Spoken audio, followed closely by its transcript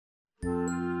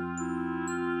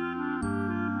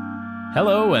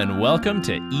Hello and welcome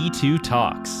to E2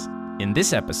 Talks. In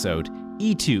this episode,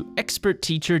 E2 expert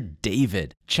teacher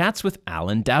David chats with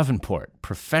Alan Davenport,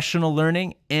 professional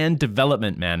learning and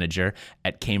development manager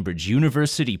at Cambridge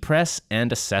University Press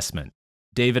and Assessment.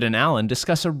 David and Alan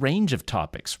discuss a range of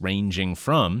topics ranging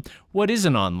from what is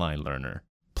an online learner,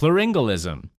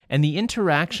 plurilingualism, and the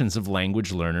interactions of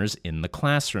language learners in the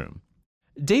classroom.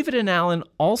 David and Alan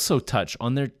also touch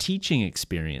on their teaching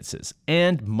experiences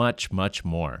and much, much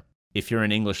more. If you're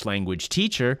an English language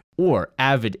teacher or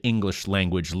avid English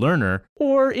language learner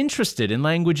or interested in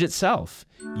language itself,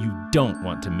 you don't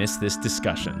want to miss this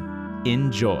discussion.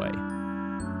 Enjoy.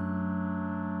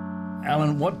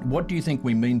 Alan, what do you think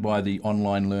we mean by the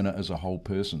online learner as a whole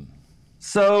person?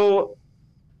 So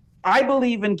I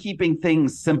believe in keeping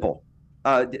things simple.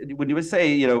 When you would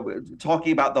say,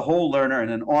 talking about the whole learner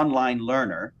and an online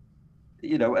learner,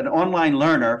 an online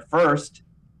learner first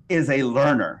is a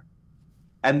learner.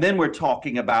 And then we're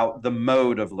talking about the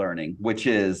mode of learning, which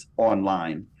is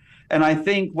online. And I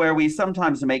think where we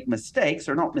sometimes make mistakes,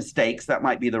 or not mistakes, that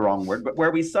might be the wrong word, but where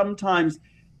we sometimes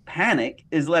panic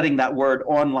is letting that word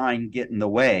online get in the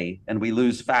way, and we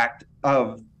lose fact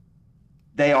of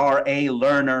they are a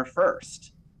learner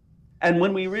first. And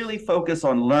when we really focus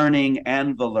on learning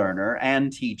and the learner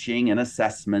and teaching and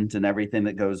assessment and everything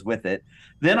that goes with it,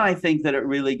 then I think that it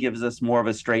really gives us more of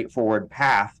a straightforward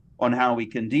path on how we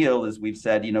can deal, as we've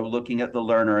said, looking at the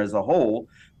learner as a whole,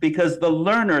 because the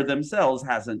learner themselves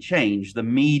hasn't changed. The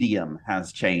medium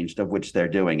has changed of which they're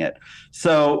doing it.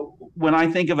 So when I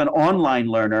think of an online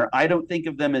learner, I don't think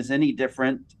of them as any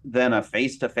different than a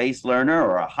face-to-face learner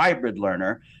or a hybrid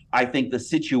learner. I think the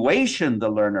situation the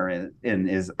learner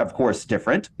is, of course,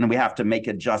 different, and we have to make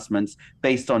adjustments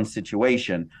based on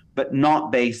situation, but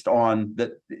not based on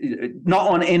not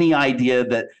on any idea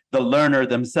that the learner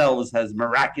themselves has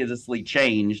miraculously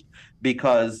changed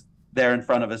because they're in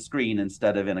front of a screen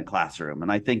instead of in a classroom.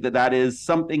 And I think that is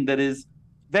something that is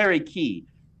very key.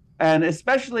 And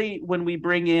especially when we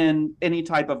bring in any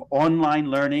type of online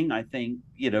learning, I think,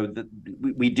 that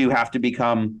we do have to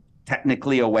become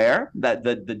technically aware that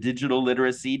the digital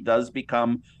literacy does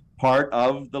become part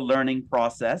of the learning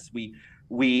process.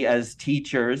 We as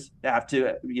teachers have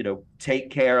to,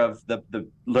 take care of the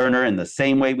learner in the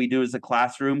same way we do as a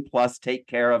classroom, plus take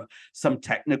care of some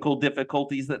technical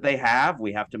difficulties that they have.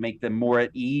 We have to make them more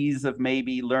at ease of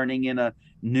maybe learning in a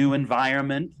new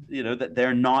environment, that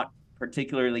they're not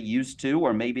particularly used to,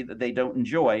 or maybe that they don't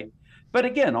enjoy. But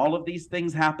again, all of these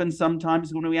things happen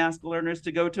sometimes when we ask learners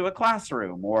to go to a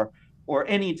classroom or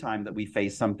any time that we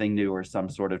face something new or some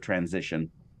sort of transition.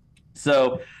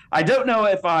 So I don't know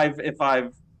if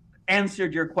I've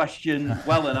answered your question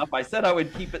well enough. I said I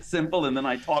would keep it simple, and then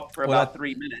I talked for about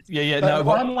 3 minutes.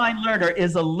 Online learner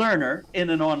is a learner in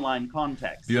an online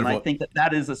context. Beautiful. And I think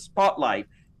that is a spotlight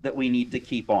that we need to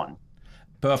keep on.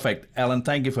 Perfect. Alan,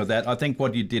 thank you for that. I think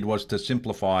what you did was to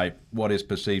simplify what is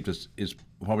perceived as is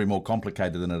probably more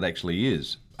complicated than it actually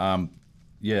is.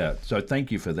 So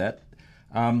thank you for that.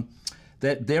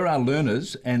 That there are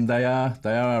learners, and they are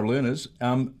our learners.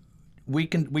 We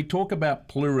talk about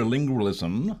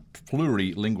plurilingualism,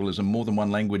 more than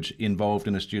one language involved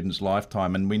in a student's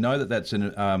lifetime, and we know that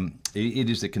it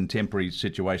is the contemporary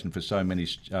situation for so many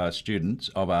students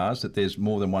of ours that there's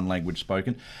more than one language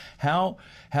spoken. How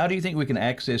do you think we can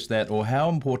access that, or how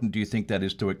important do you think that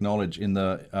is to acknowledge in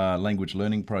the language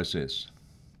learning process?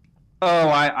 Oh,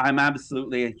 I'm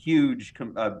absolutely a huge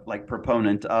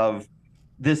proponent of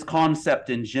this concept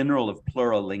in general of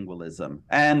plurilingualism.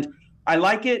 And I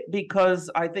like it because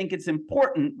I think it's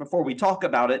important, before we talk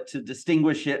about it, to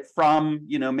distinguish it from,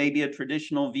 maybe a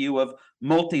traditional view of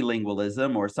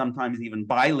multilingualism, or sometimes even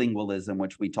bilingualism,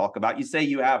 which we talk about. You say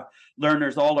you have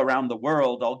learners all around the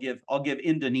world. I'll give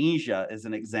Indonesia as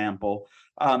an example.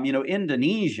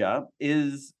 Indonesia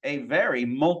is a very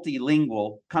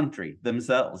multilingual country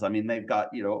themselves. I mean, they've got,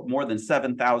 more than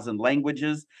 7,000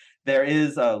 languages. There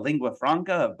is a lingua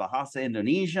franca of Bahasa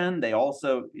Indonesian. They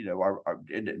also,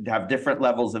 have different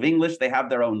levels of English. They have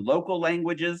their own local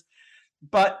languages.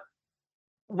 But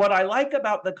what I like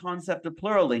about the concept of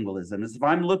plurilingualism is, if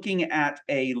I'm looking at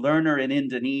a learner in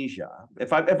Indonesia,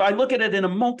 if I look at it in a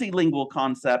multilingual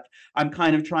concept, I'm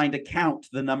kind of trying to count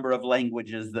the number of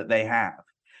languages that they have.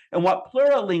 And what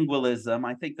plurilingualism,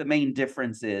 I think the main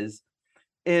difference is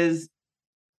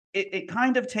it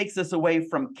kind of takes us away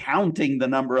from counting the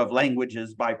number of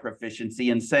languages by proficiency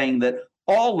and saying that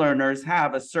all learners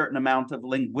have a certain amount of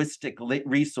linguistic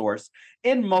resource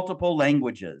in multiple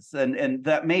languages, and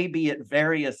that may be at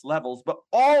various levels, but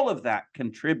all of that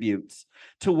contributes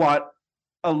to what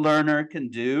a learner can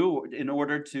do in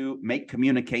order to make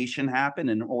communication happen,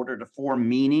 in order to form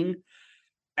meaning.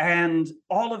 And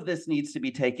all of this needs to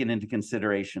be taken into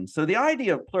consideration. So the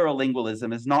idea of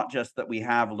plurilingualism is not just that we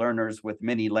have learners with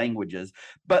many languages,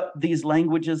 but these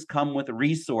languages come with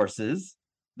resources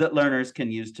that learners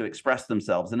can use to express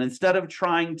themselves. And instead of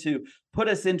trying to put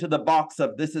us into the box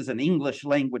of this is an English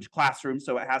language classroom,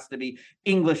 so it has to be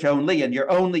English only, and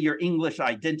you're only your English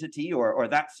identity or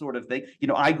that sort of thing.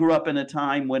 I grew up in a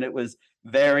time when it was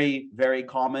very, very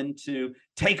common to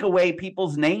take away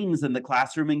people's names in the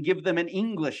classroom and give them an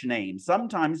English name,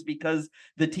 sometimes because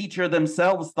the teacher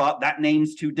themselves thought that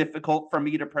name's too difficult for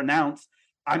me to pronounce.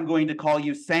 I'm going to call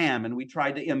you Sam. And we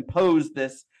tried to impose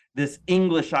this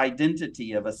English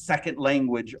identity of a second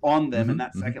language on them, and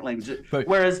that second language.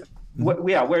 Whereas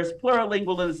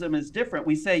plurilingualism is different.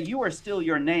 We say you are still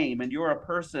your name, and you're a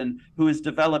person who is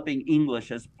developing English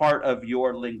as part of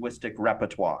your linguistic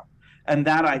repertoire. And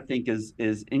that, I think, is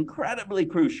incredibly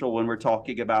crucial when we're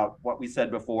talking about what we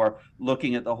said before,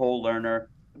 looking at the whole learner,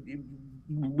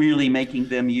 really making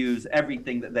them use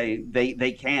everything that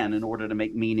they can in order to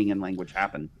make meaning in language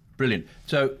happen. Brilliant.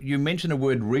 So you mentioned the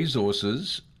word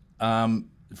resources from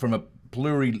a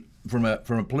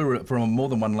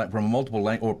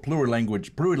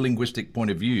plurilinguistic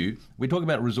point of view. We talk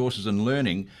about resources and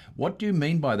learning. What do you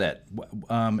mean by that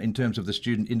in terms of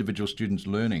the individual student's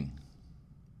learning?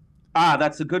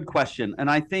 That's a good question. And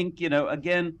I think,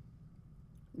 again,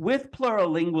 with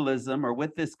plurilingualism, or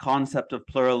with this concept of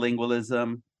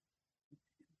plurilingualism,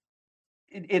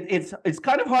 it's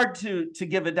kind of hard to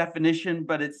give a definition,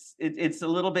 but it's a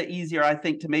little bit easier, I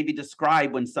think, to maybe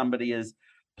describe when somebody is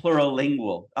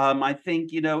plurilingual. I think,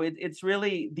 it's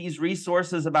really these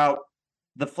resources about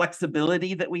the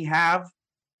flexibility that we have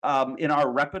in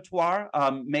our repertoire.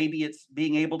 Maybe it's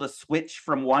being able to switch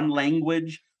from one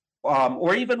language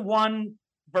or even one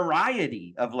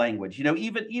variety of language.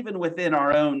 Even within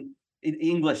our own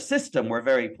English system, we're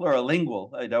very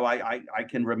plurilingual. I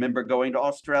can remember going to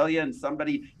Australia and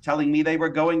somebody telling me they were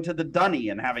going to the dunny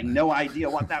and having no idea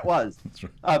what that was. That's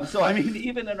right. So I mean,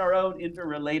 even in our own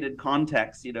interrelated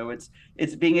context, it's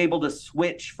being able to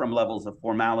switch from levels of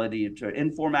formality to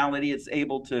informality. It's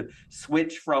able to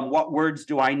switch from what words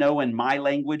do I know in my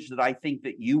language that I think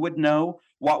that you would know,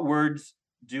 what words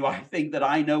do I think that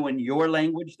I know in your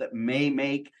language that may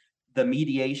make the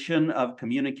mediation of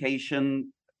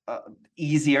communication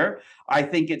easier. I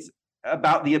think it's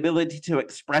about the ability to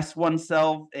express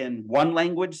oneself in one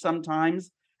language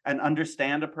sometimes and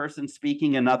understand a person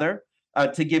speaking another.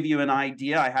 To give you an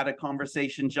idea, I had a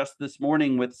conversation just this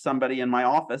morning with somebody in my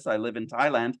office. I live in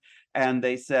Thailand, and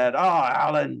they said, "Oh,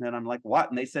 Alan," and I'm like, "What?"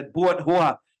 And they said, "Buat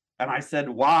hua." And I said,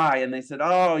 "Why?" And they said,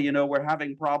 "Oh, we're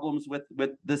having problems with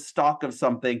this stock of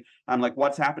something." I'm like,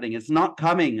 "What's happening?" "It's not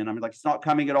coming." And I'm like, "It's not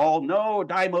coming at all." "No,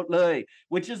 dai mot lei,"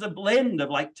 which is a blend of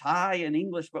like Thai and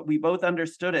English, but we both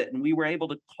understood it. And we were able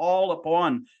to call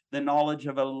upon the knowledge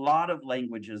of a lot of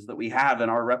languages that we have in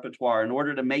our repertoire in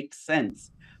order to make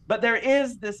sense. But there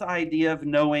is this idea of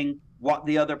knowing what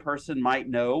the other person might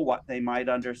know, what they might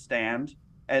understand,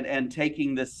 and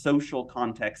taking this social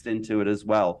context into it as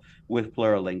well with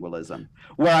plurilingualism.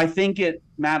 Where I think it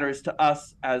matters to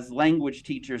us as language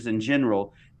teachers in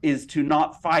general is to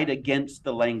not fight against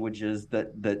the languages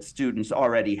that students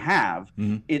already have.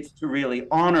 Mm-hmm. It's to really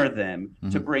honor them,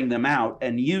 mm-hmm. to bring them out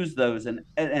and use those and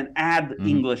add mm-hmm.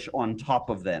 English on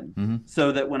top of them. Mm-hmm.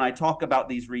 So that when I talk about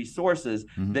these resources,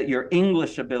 mm-hmm. that your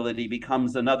English ability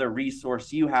becomes another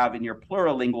resource you have in your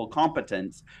plurilingual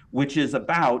competence, which is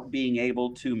about being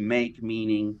able to make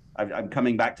meaning. I'm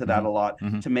coming back to that mm-hmm. a lot,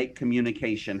 mm-hmm. to make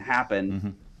communication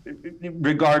happen, mm-hmm.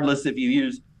 regardless if you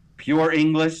use pure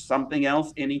English, something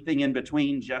else, anything in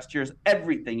between, gestures,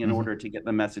 everything in mm-hmm. order to get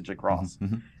the message across.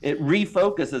 Mm-hmm. It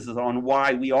refocuses on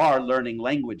why we are learning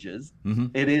languages. Mm-hmm.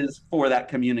 It is for that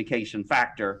communication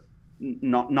factor,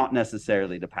 not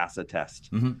necessarily to pass a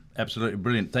test. Mm-hmm. Absolutely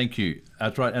brilliant. Thank you.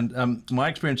 That's right. And my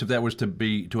experience of that was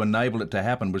to enable it to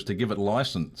happen was to give it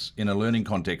license in a learning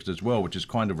context as well, which is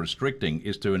kind of restricting,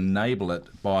 is to enable it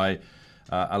by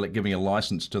giving a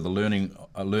license to the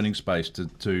learning space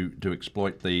to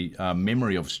exploit the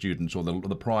memory of students or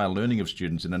the prior learning of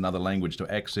students in another language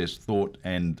to access thought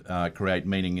and create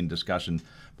meaning in discussion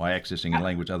by accessing a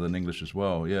language other than English as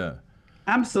well. Yeah.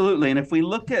 Absolutely. And if we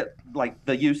look at like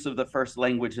the use of the first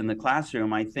language in the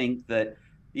classroom, I think that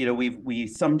we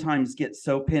sometimes get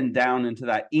so pinned down into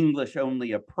that English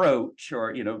only approach, or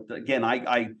again,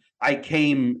 I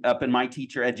came up in my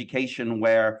teacher education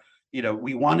where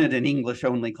we wanted an English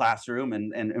only classroom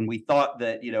and we thought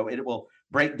that, it will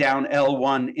break down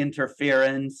L1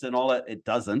 interference and all that. It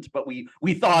doesn't, but we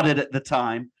thought it at the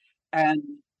time. And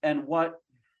and what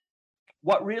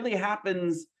really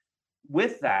happens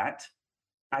with that,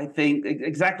 I think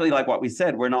exactly like what we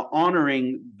said, we're not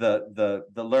honoring the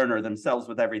learner themselves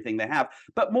with everything they have.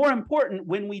 But more important,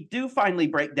 when we do finally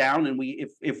break down, and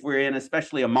if we're in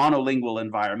especially a monolingual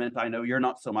environment, I know you're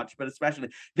not so much, but especially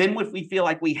then if we feel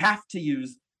like we have to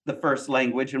use the first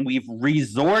language and we've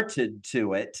resorted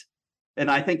to it, and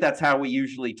I think that's how we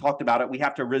usually talked about it. We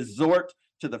have to resort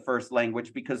to the first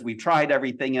language because we tried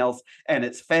everything else and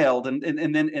it's failed, and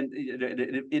then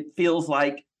it feels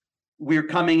like we're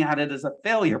coming at it as a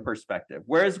failure perspective.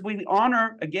 Whereas we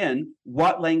honor, again,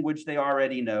 what language they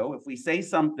already know. If we say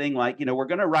something like, we're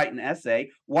going to write an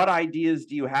essay, what ideas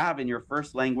do you have in your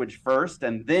first language first?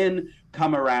 And then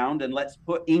come around and let's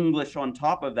put English on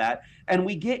top of that. And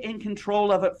we get in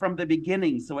control of it from the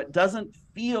beginning. So it doesn't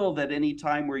feel that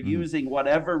anytime we're using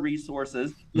whatever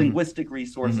resources, linguistic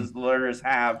resources the learners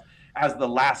have as the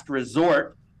last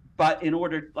resort. But in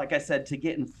order, like I said, to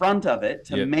get in front of it,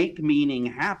 to make meaning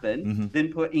happen,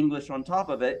 then put English on top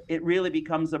of it, it really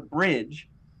becomes a bridge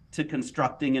to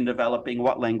constructing and developing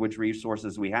what language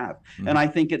resources we have. And I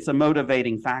think it's a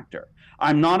motivating factor.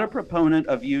 I'm not a proponent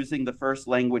of using the first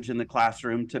language in the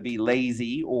classroom to be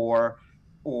lazy or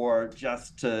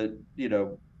just to,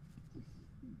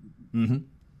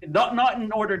 not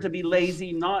in order to be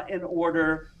lazy, not in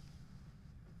order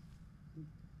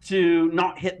to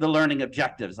not hit the learning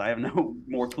objectives. I have no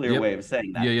more clear way of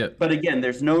saying that. But again,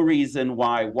 there's no reason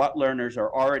why what learners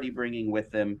are already bringing with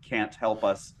them can't help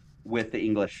us with the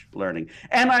English learning.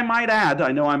 And I might add,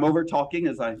 I know I'm over talking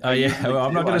as I well,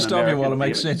 I'm not going to stop you while it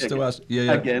makes sense to us.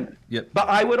 Again. But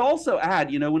I would also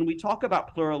add, when we talk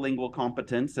about plurilingual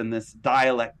competence and this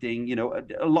dialecting,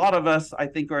 a lot of us, I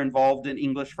think, are involved in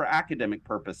English for academic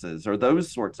purposes or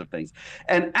those sorts of things.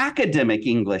 And academic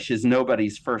English is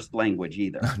nobody's first language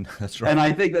either. That's right. And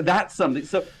I think that's something.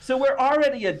 So we're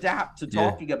already adapt to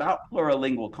talking about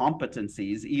plurilingual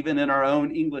competencies, even in our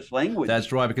own English language.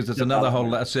 That's right, because it's another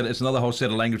whole set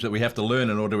of language that we have to learn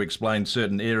in order to explain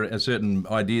certain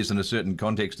ideas in a certain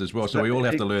context as well. So we all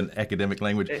have to learn academic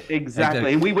language.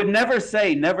 Exactly. And we would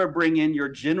never bring in your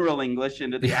general English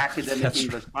into the academic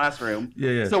English classroom.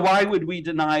 So why would we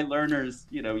deny learners,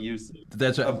 use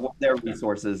of their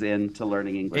resources into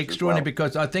learning English? Extraordinary,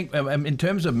 because I think in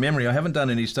terms of memory, I haven't done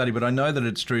any study, but I know that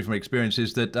it's true from experience,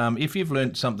 is that if you've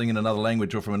learned something in another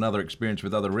language or from another experience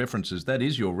with other references, that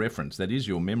is your reference, that is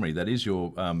your memory, that is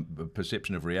your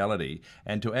perception of reality.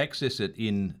 And to access it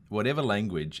in whatever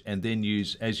language and then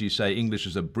use, as you say, English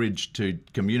as a bridge to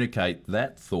communicate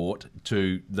that thought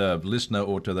to the listener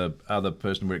or to the other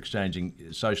person we're exchanging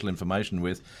social information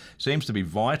with seems to be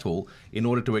vital in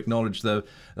order to acknowledge to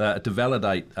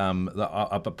validate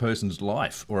a person's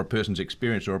life or a person's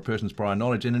experience or a person's prior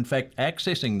knowledge. And in fact,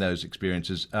 accessing those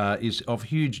experiences is of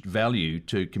huge value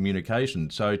to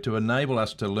communication. So to enable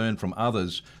us to learn from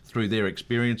others through their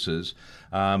experiences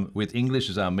with English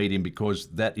as our medium, because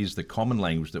that is the common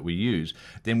language that we use,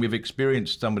 then we've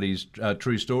experienced somebody's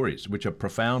true stories, which are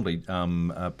profoundly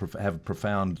have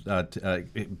profound.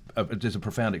 There's a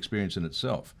profound experience in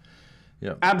itself.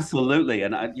 Yeah, absolutely,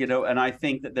 and I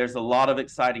think that there's a lot of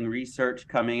exciting research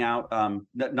coming out,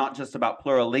 not just about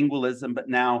plurilingualism, but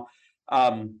now.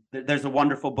 There's a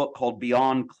wonderful book called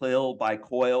Beyond CLIL by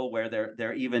Coyle, where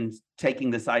they're even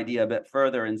taking this idea a bit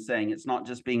further and saying it's not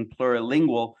just being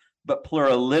plurilingual, but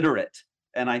pluraliterate.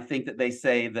 And I think that they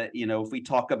say that, if we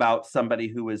talk about somebody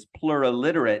who is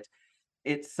pluraliterate,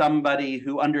 it's somebody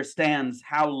who understands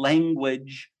how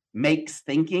language makes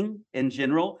thinking in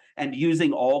general, and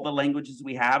using all the languages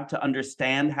we have to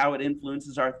understand how it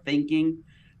influences our thinking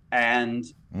and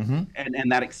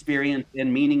that experience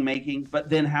in meaning making, but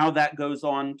then how that goes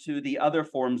on to the other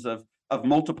forms of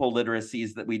multiple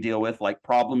literacies that we deal with, like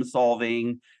problem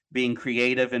solving, being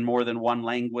creative in more than one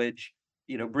language,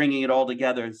 bringing it all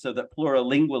together so that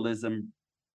plurilingualism,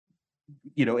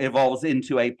 evolves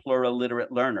into a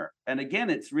pluraliterate learner. And again,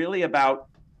 it's really about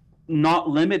not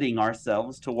limiting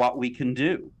ourselves to what we can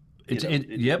do.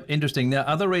 Interesting. Now,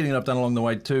 other reading I've done along the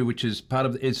way too, which is part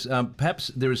of, is perhaps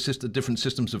there is different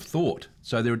systems of thought.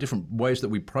 So there are different ways that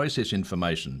we process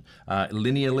information,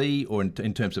 linearly or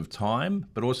in terms of time,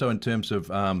 but also in terms of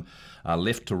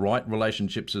left to right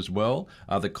relationships as well.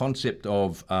 The concept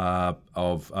of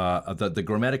the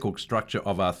grammatical structure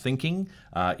of our thinking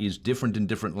is different in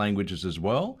different languages as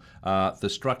well. The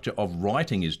structure of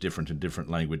writing is different in different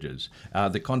languages.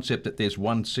 The concept that there's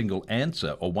one single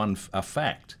answer or a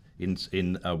fact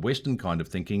in a Western kind of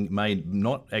thinking may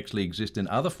not actually exist in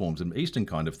other forms of Eastern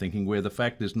kind of thinking, where the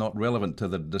fact is not relevant to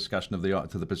the discussion of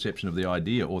to the perception of the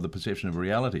idea or the perception of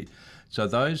reality. So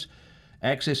those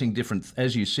accessing different,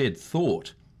 as you said,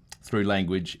 thought through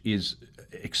language is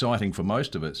exciting for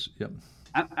most of us. Yep.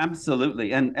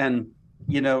 Absolutely. And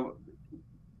you know,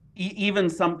 even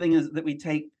something is that we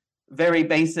take very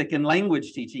basic in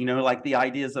language teaching, you know, like the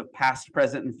ideas of past,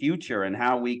 present, and future, and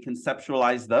how we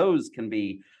conceptualize those can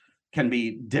be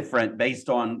different based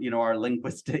on, you know, our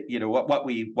linguistic, you know, what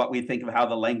we think of how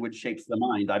the language shapes the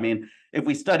mind. I mean, if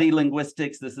we study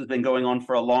linguistics, this has been going on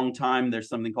for a long time. There's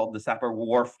something called the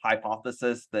Sapir-Whorf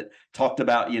hypothesis that talked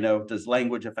about, you know, does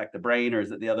language affect the brain, or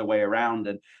is it the other way around?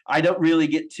 And I don't really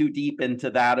get too deep into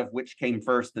that of which came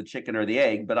first, the chicken or the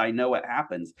egg, but I know it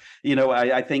happens. You know,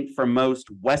 I think for most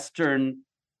Western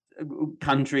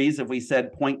countries, if we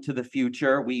said point to the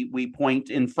future, we point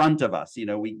in front of us, you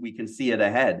know, we can see it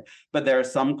ahead. But there are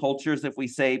some cultures, if we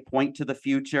say point to the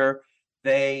future,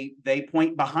 they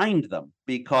point behind them,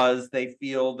 because they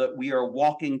feel that we are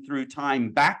walking through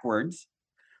time backwards.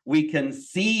 We can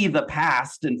see the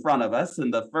past in front of us,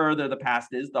 and the further the past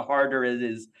is, the harder it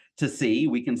is to see.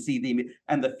 We can see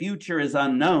and the future is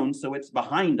unknown, so it's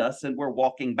behind us and we're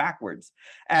walking backwards.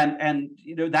 And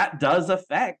you know, that does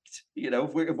affect, you know,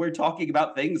 if we're talking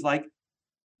about things like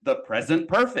the present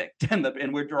perfect,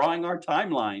 and we're drawing our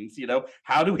timelines, you know,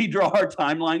 how do we draw our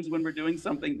timelines when we're doing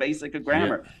something basic of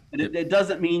grammar? Yeah. And it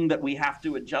doesn't mean that we have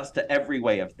to adjust to every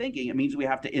way of thinking. It means we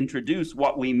have to introduce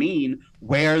what we mean,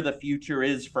 where the future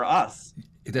is for us.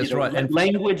 That's, you know, right. And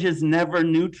language is never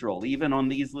neutral, even on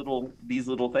these little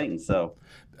things. So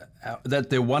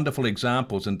that they're wonderful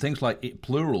examples, and things like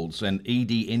plurals and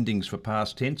ed endings for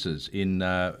past tenses in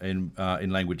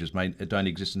languages don't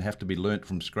exist and have to be learnt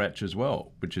from scratch as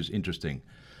well, which is interesting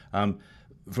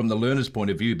from the learner's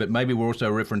point of view. But maybe we're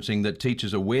also referencing that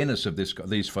teachers' awareness of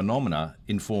these phenomena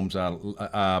informs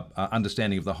our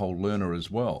understanding of the whole learner as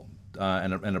well.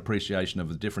 And an appreciation of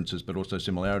the differences, but also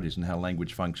similarities in how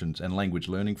language functions and language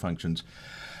learning functions.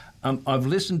 I've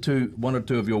listened to one or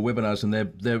two of your webinars, and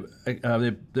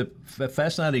they're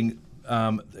fascinating,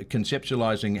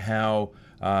 conceptualizing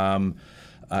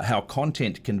how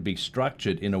content can be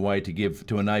structured in a way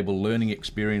to enable learning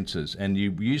experiences. And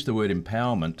you use the word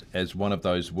empowerment as one of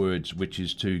those words, which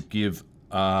is to give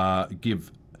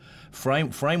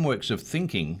frameworks of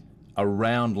thinking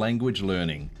around language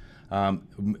learning,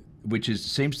 which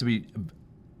seems to be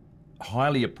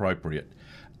highly appropriate.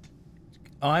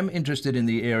 I'm interested in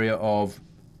the area of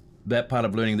that part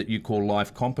of learning that you call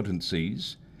life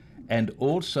competencies, and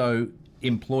also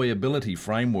employability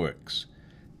frameworks.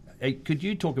 Could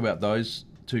you talk about those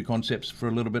two concepts for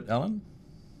a little bit, Alan?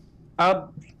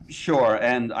 Sure.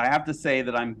 And I have to say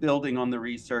that I'm building on the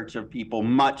research of people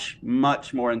much,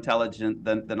 much more intelligent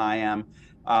than I am.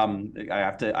 I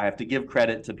have to give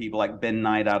credit to people like Ben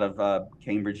Knight out of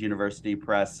Cambridge University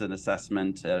Press and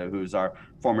Assessment, who's our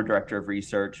former director of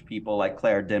research. People like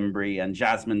Claire Dembry and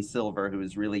Jasmine Silver, who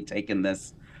has really taken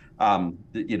this.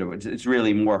 You know, it's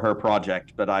really more her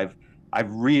project, but I've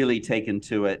really taken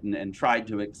to it and tried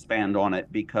to expand on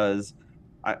it, because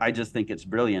I just think it's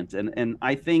brilliant. And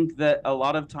I think that a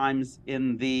lot of times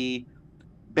in the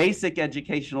basic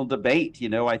educational debate, you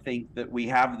know, I think that we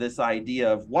have this idea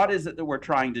of what is it that we're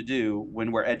trying to do when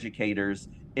we're educators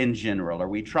in general. Are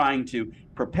we trying to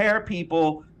prepare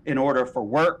people in order for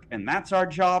work, and that's our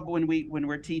job when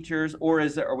we're teachers? Or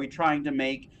are we trying to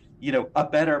make, you know, a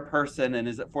better person, and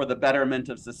is it for the betterment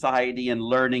of society, and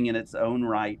learning in its own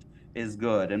right is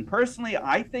good? And personally,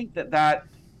 I think that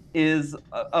is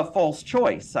a false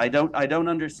choice. I don't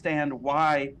understand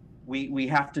why we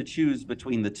have to choose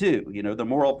between the two. You know, the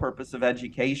moral purpose of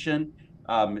education,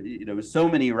 you know, so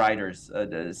many writers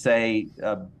say,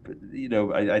 you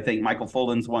know, I think Michael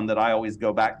Fullen's one that I always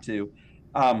go back to,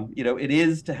 you know, it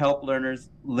is to help learners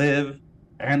live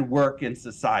and work in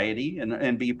society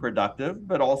and be productive,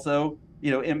 but also,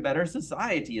 you know, in better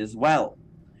society as well.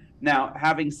 Now,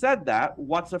 having said that,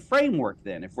 what's a framework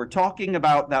then? If we're talking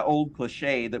about that old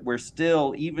cliche that we're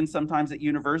still, even sometimes at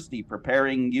university,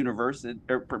 preparing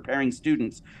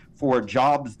students for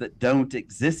jobs that don't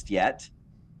exist yet,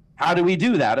 how do we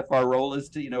do that if our role is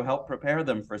to, you know, help prepare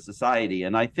them for society?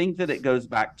 And I think that it goes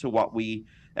back to what we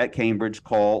at Cambridge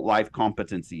call life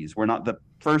competencies. We're not the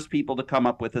first people to come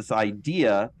up with this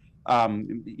idea.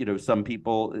 You know, some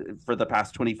people for the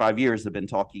past 25 years have been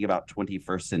talking about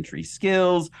 21st century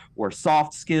skills or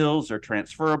soft skills or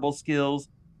transferable skills.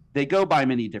 They go by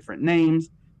many different names,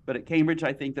 but at Cambridge,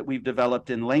 I think that we've developed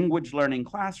in language learning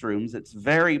classrooms, it's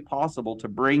very possible to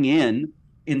bring in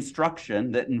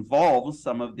instruction that involves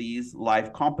some of these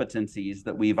life competencies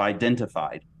that we've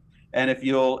identified. And if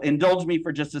you'll indulge me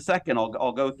for just a second,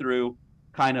 I'll go through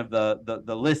kind of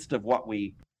the list of what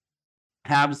we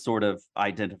have sort of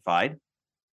identified.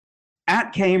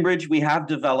 At Cambridge, we have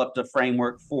developed a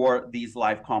framework for these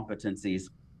life competencies.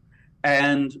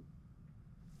 And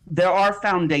there are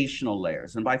foundational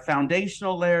layers. And by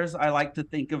foundational layers, I like to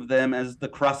think of them as the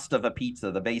crust of a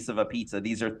pizza, the base of a pizza.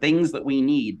 These are things that we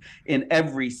need in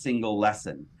every single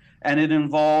lesson. And it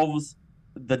involves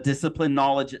the discipline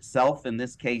knowledge itself, in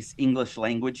this case, English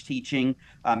language teaching.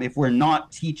 If we're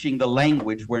not teaching the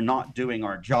language, we're not doing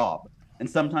our job. And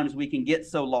sometimes we can get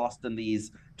so lost in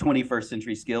these 21st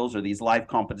century skills or these life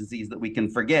competencies that we can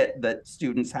forget that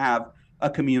students have a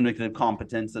communicative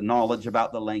competence and knowledge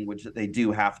about the language that they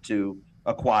do have to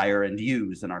acquire and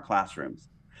use in our classrooms.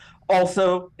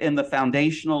 Also, in the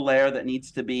foundational layer that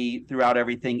needs to be throughout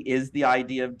everything is the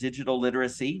idea of digital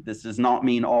literacy. This does not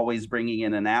mean always bringing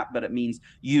in an app, but it means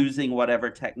using whatever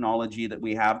technology that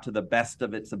we have to the best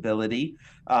of its ability.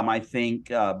 I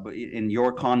think in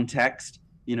your context,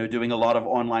 doing a lot of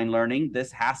online learning,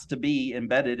 this has to be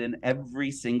embedded in every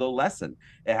single lesson.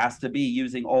 It has to be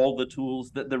using all the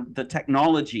tools that the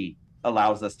technology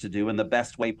allows us to do in the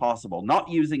best way possible, not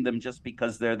using them just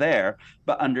because they're there,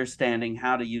 but understanding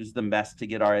how to use them best to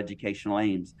get our educational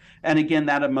aims. And again,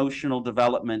 that emotional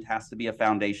development has to be a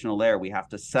foundational layer. We have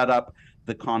to set up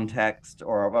the context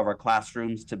of our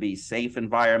classrooms to be safe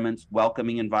environments,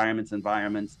 welcoming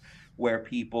environments where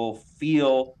people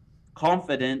feel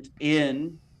confident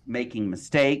in making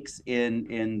mistakes,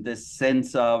 in this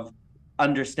sense of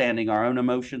understanding our own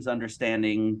emotions,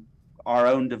 understanding our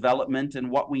own development and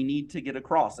what we need to get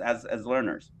across as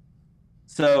learners.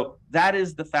 So that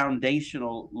is the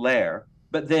foundational layer.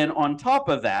 But then on top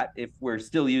of that, if we're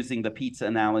still using the pizza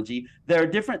analogy, there are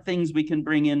different things we can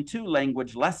bring into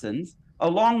language lessons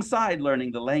alongside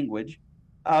learning the language,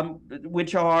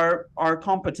 which are our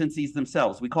competencies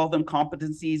themselves. We call them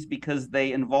competencies because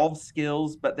they involve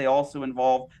skills, but they also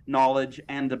involve knowledge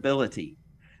and ability.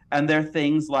 And they're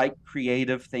things like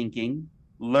creative thinking,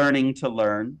 learning to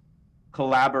learn,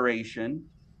 collaboration,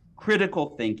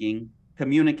 critical thinking,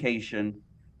 communication,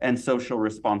 and social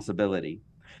responsibility.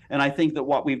 And I think that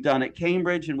what we've done at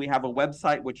Cambridge, and we have a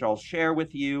website which I'll share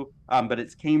with you, but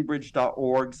it's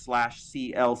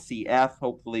cambridge.org/CLCF.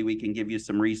 Hopefully we can give you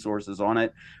some resources on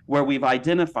it, where we've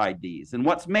identified these. And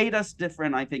what's made us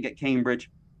different, I think, at Cambridge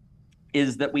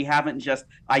is that we haven't just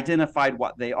identified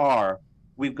what they are.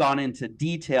 We've gone into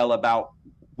detail about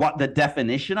what the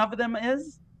definition of them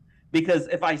is. Because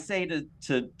if I say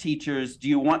to teachers, do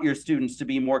you want your students to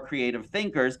be more creative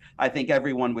thinkers? I think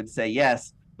everyone would say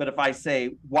yes. But if I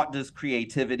say, what does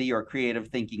creativity or creative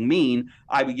thinking mean?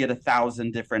 I would get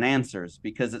 1,000 different answers,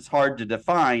 because it's hard to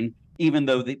define, even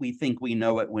though we think we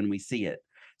know it when we see it.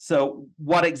 So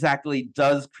what exactly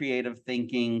does creative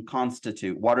thinking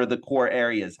constitute? What are the core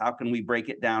areas? How can we break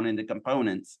it down into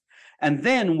components? And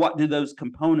then what do those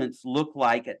components look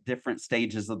like at different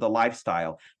stages of the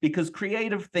lifestyle? Because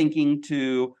creative thinking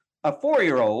to a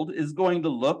 4-year-old is going to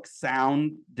look,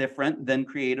 sound different than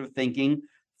creative thinking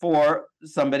for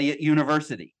somebody at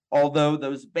university, although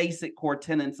those basic core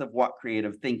tenets of what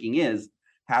creative thinking is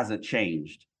hasn't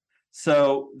changed.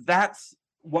 So that's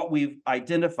what we've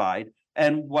identified.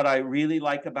 And what I really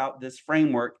like about this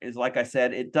framework is, like I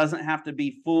said, it doesn't have to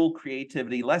be full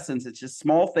creativity lessons. It's just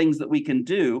small things that we can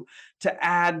do to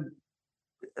add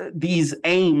these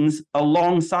aims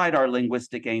alongside our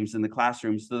linguistic aims in the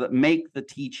classroom, so that make the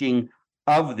teaching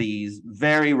of these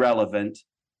very relevant,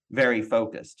 very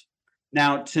focused.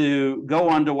 Now, to go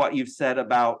on to what you've said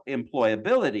about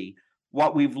employability,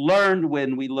 what we've learned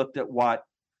when we looked at what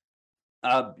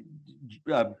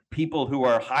people who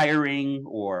are hiring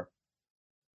or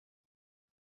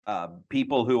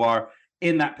people who are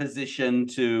in that position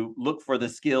to look for the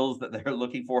skills that they're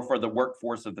looking for the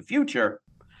workforce of the future,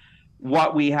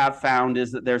 what we have found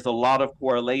is that there's a lot of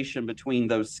correlation between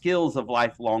those skills of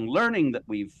lifelong learning that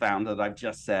we've found, that I've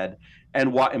just said,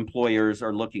 and what employers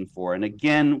are looking for. And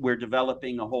again, we're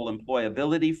developing a whole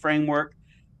employability framework,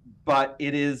 but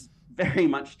it is very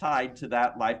much tied to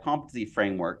that life competency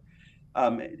framework.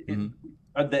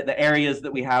 The areas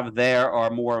that we have there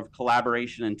are more of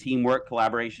collaboration and teamwork.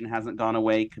 Collaboration hasn't gone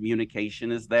away.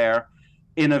 Communication is there.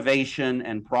 Innovation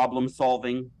and problem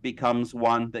solving becomes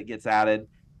one that gets added.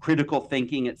 Critical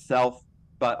thinking itself,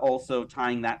 but also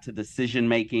tying that to decision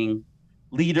making,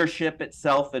 leadership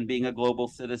itself and being a global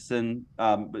citizen,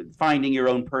 finding your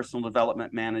own personal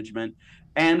development management,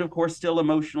 and of course still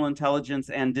emotional intelligence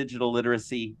and digital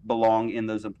literacy belong in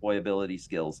those employability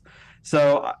skills.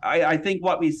 So I think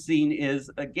what we've seen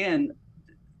is, again,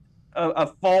 a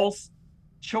false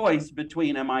choice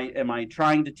between am I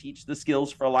trying to teach the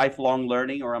skills for lifelong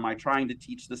learning, or am I trying to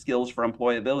teach the skills for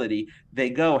employability? They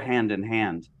go hand in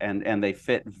hand, and they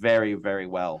fit very, very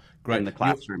well in the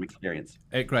classroom experience.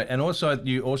 Great. And also,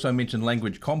 you also mentioned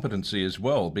language competency as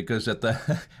well, because at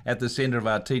the center of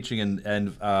our teaching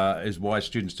and is why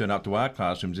students turn up to our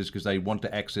classrooms, is because they want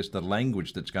to access the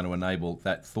language that's going to enable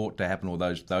that thought to happen, or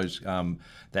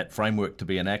that framework to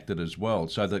be enacted as well.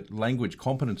 So the language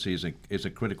competency is a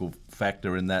critical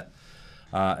factor in that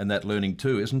learning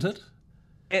too, isn't it?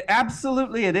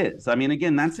 Absolutely it is. I mean,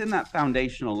 again, that's in that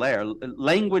foundational layer.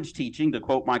 Language teaching, to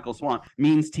quote Michael Swan,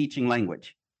 means teaching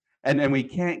language. And we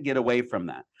can't get away from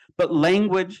that. But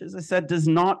language, as I said, does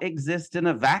not exist in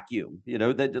a vacuum. You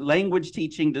know, that language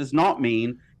teaching does not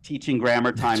mean teaching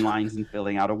grammar timelines and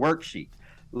filling out a worksheet.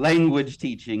 Language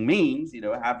teaching means, you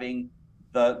know, having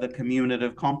the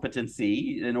communicative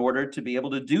competency in order to be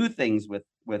able to do things with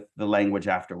the language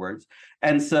afterwards.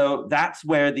 And so that's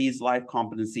where these life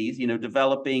competencies, you know,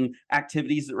 developing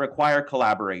activities that require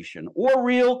collaboration or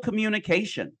real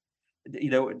communication, you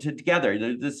know,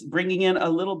 together, this bringing in a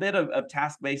little bit of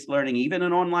task-based learning, even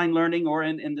in online learning or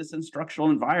in this instructional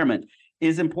environment,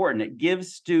 is important. It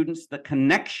gives students the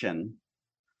connection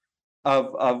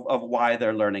of why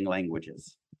they're learning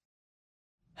languages.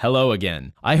 Hello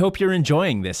again. I hope you're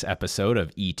enjoying this episode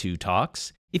of E2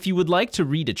 Talks. If you would like to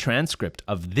read a transcript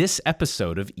of this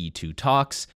episode of E2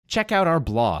 Talks, check out our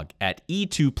blog at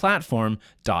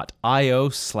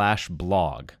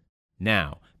e2platform.io/blog.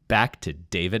 Now, back to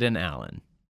David and Alan.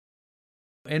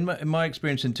 In my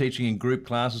experience in teaching in group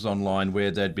classes online, where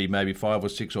there'd be maybe 5 or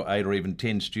 6 or 8 or even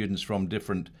 10 students from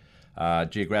different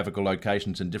geographical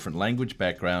locations and different language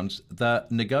backgrounds, the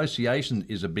negotiation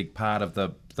is a big part of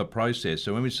the process.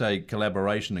 So when we say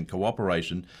collaboration and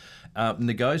cooperation,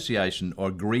 negotiation or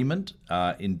agreement,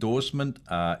 endorsement,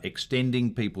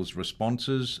 extending people's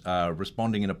responses,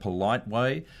 responding in a polite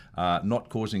way, not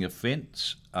causing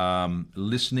offence,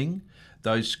 listening,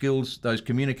 those skills, those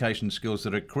communication skills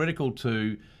that are critical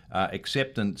to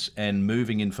acceptance and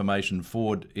moving information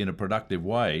forward in a productive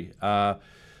way,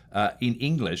 in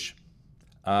English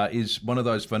is one of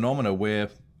those phenomena where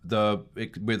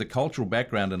the cultural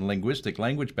background and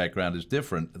language background is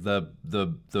different.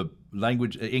 The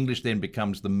language English then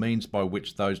becomes the means by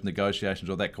which those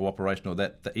negotiations or that cooperation or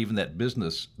even that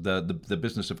business, the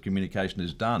business of communication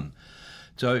is done.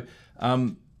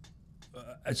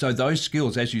 So those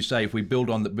skills, as you say, if we build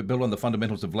on the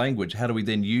fundamentals of language, how do we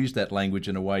then use that language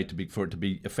in a way for it to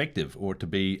be effective, or to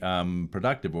be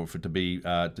productive, or for it to be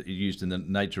used in the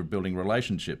nature of building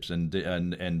relationships and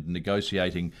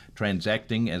negotiating,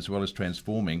 transacting as well as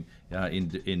transforming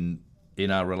in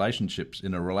our relationships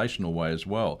in a relational way as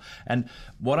well. And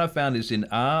what I found is in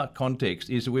our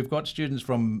context is that we've got students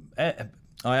from.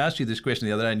 I asked you this question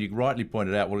the other day, and you rightly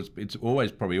pointed out, well,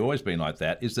 it's probably always been like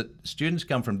that, is that students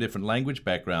come from different language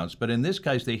backgrounds, but in this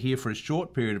case, they're here for a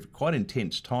short period of quite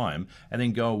intense time and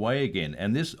then go away again.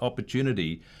 And this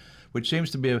opportunity, which seems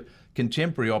to be a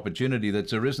contemporary opportunity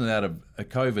that's arisen out of a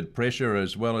COVID pressure,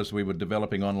 as well as we were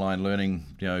developing online learning,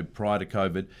 you know, prior to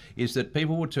COVID, is that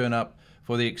people will turn up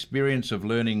for the experience of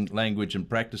learning language and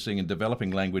practicing and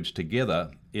developing language together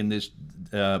in this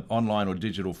online or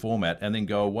digital format, and then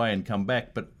go away and come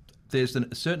back. But there's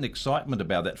a certain excitement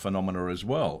about that phenomena as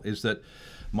well, is that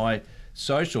my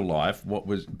social life,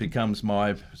 becomes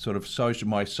my sort of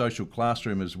social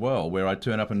classroom as well, where I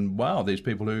turn up and, wow, these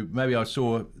people who maybe I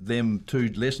saw them 2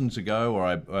 lessons ago, or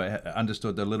I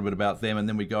understood a little bit about them, and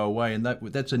then we go away, and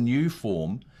that's a new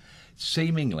form,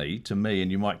 seemingly, to me, and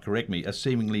you might correct me, a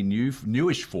seemingly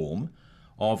newish form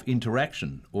of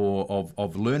interaction, or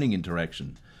of learning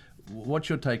interaction. What's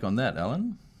your take on that,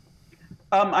 Alan?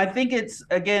 I think it's,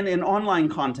 again, in online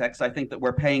context, I think that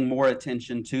we're paying more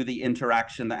attention to the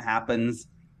interaction that happens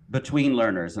between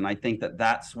learners. And I think that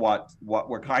that's what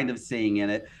we're kind of seeing in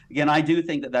it. Again, I do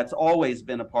think that that's always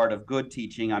been a part of good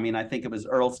teaching. I mean, I think it was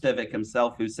Earl Stivik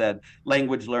himself who said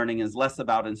language learning is less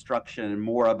about instruction and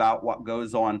more about what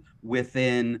goes on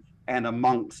within and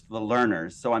amongst the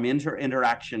learners. So I mean,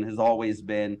 interaction has always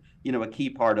been, you know, a key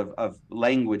part of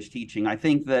language teaching. I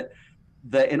think that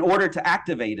in order to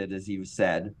activate it, as you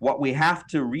said, what we have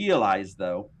to realize,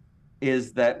 though,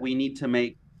 is that we need to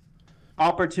make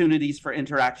opportunities for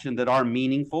interaction that are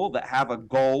meaningful, that have a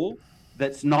goal,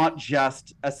 that's not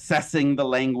just assessing the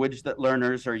language that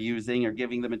learners are using or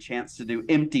giving them a chance to do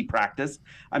empty practice.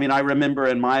 I mean, I remember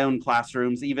in my own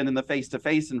classrooms, even in the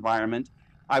face-to-face environment,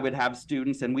 I would have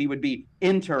students and we would be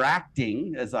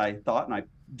interacting, as I thought, and I'm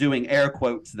doing air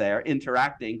quotes there,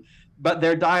 interacting, but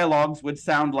their dialogues would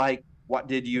sound like, "What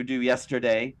did you do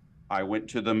yesterday? I went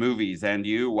to the movies. And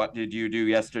you, what did you do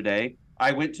yesterday?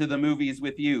 I went to the movies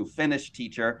with you. Finish,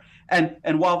 teacher.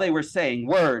 And while they were saying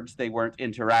words, they weren't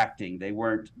interacting. They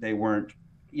weren't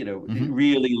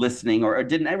really listening, or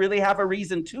didn't really have a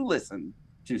reason to listen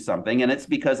to something. And it's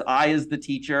because I, as the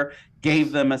teacher,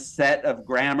 gave them a set of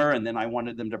grammar, and then I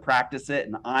wanted them to practice it.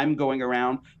 And I'm going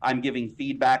around, I'm giving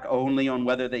feedback only on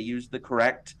whether they use the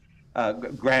correct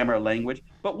grammar language.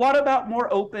 But what about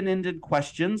more open-ended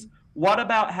questions? What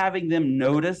about having them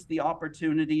notice the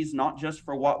opportunities, not just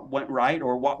for what went right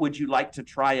or what would you like to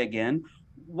try again?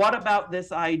 What about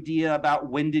this idea about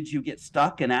when did you get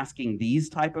stuck, and asking these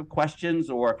type of questions?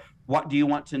 Or what do you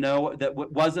want to know that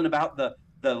wasn't about the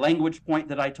language point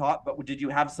that I taught, but did you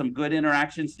have some good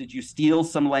interactions? Did you steal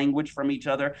some language from each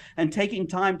other? And taking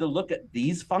time to look at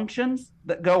these functions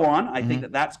that go on, I think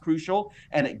that that's crucial,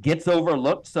 and it gets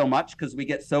overlooked so much because we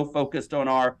get so focused on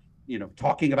our,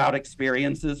 talking about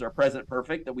experiences or present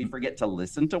perfect that we forget to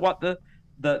listen to what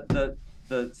the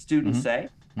students say.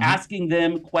 Asking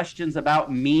them questions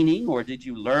about meaning, or did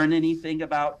you learn anything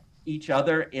about each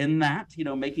other in that,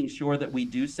 making sure that we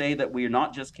do say that we're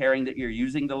not just caring that you're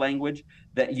using the language,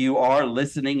 that you are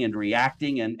listening and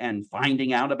reacting and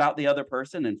finding out about the other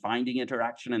person and finding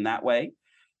interaction in that way.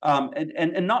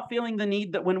 And not feeling the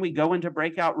need that when we go into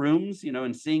breakout rooms,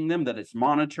 and seeing them, that it's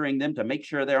monitoring them to make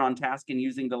sure they're on task and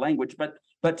using the language,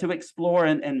 but to explore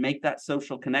and make that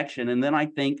social connection. And then I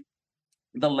think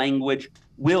the language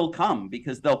will come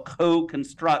because they'll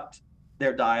co-construct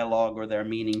their dialogue or their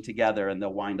meaning together, and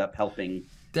they'll wind up helping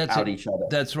out each other.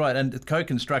 That's right. And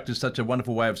co-construct is such a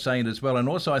wonderful way of saying it as well. And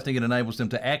also I think it enables them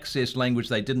to access language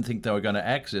they didn't think they were going to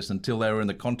access until they were in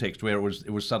the context where it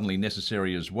was suddenly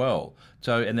necessary as well.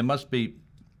 So, and there must be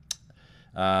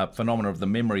phenomena of the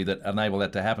memory that enable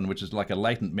that to happen, which is like a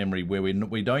latent memory where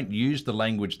we don't use the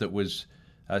language that was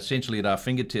essentially at our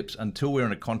fingertips until we're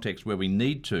in a context where we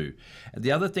need to.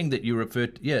 The other thing that you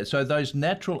referred to, so those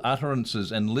natural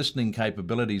utterances and listening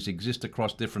capabilities exist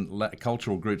across different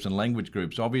cultural groups and language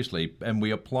groups, obviously, and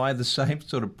we apply the same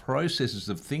sort of processes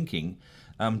of thinking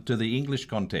to the English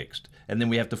context. And then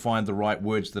we have to find the right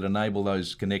words that enable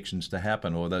those connections to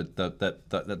happen, or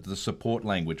the support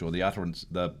language, or the utterance,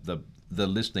 the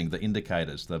listening, the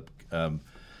indicators,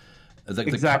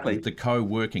 exactly. The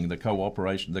co-working, the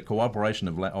cooperation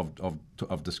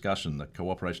of discussion, the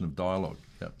cooperation of dialogue.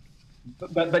 Yeah.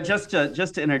 But just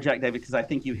to interject, David, because I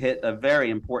think you hit a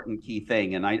very important key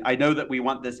thing, and I know that we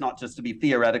want this not just to be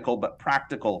theoretical but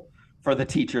practical for the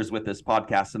teachers with this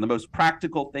podcast. And the most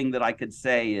practical thing that I could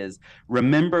say is,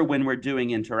 remember, when we're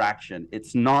doing interaction,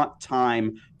 it's not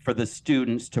time for the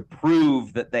students to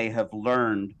prove that they have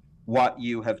learned what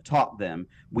you have taught them.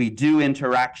 We do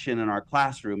interaction in our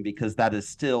classroom because that is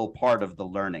still part of the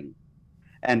learning.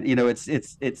 And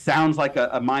it sounds like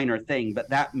a minor thing, but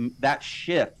that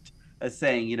shift as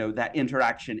saying, that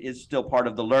interaction is still part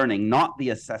of the learning, not the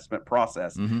assessment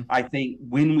process. I think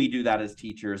when we do that as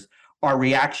teachers, our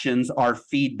reactions, our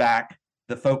feedback,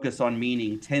 the focus on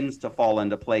meaning tends to fall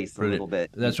into place a little bit.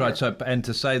 That's right. So, and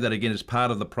to say that again is part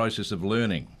of the process of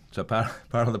learning. So part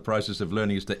of the process of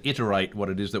learning is to iterate what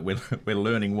it is that we're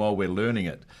learning while we're learning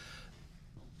it.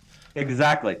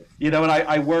 Exactly. And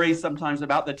I worry sometimes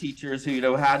about the teachers who,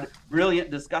 had brilliant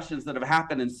discussions that have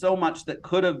happened, and so much that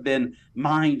could have been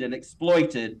mined and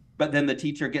exploited, but then the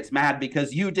teacher gets mad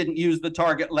because you didn't use the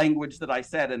target language that I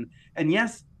said. And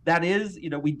yes, that is,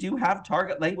 we do have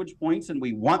target language points, and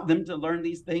we want them to learn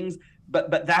these things,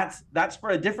 but that's for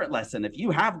a different lesson. If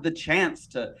you have the chance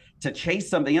to chase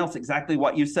something else, exactly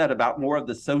what you said about more of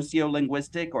the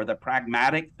sociolinguistic or the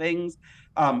pragmatic things,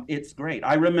 it's great.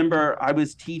 I remember I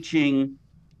was teaching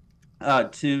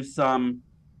to some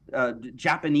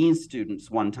Japanese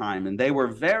students one time, and they were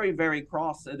very, very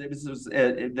cross.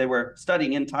 They were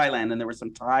studying in Thailand, and there were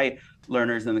some Thai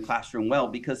learners in the classroom,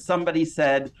 because somebody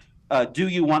said, do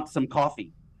you want some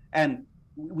coffee? And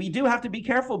we do have to be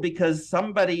careful, because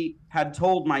somebody had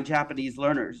told my Japanese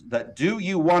learners that do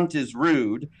you want is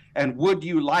rude and would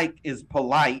you like is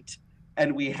polite.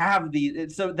 And we have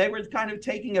so they were kind of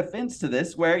taking offense to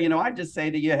this, where, I just say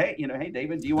to you, hey, hey,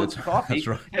 David, do you want some coffee? That's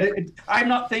right. And I'm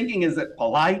not thinking, is it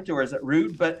polite or is it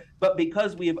rude? But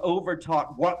because we have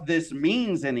overtaught what this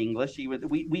means in English,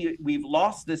 we've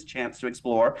lost this chance to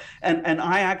explore. And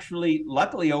I actually,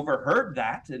 luckily, overheard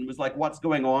that and was like, what's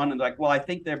going on? And like, well, I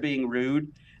think they're being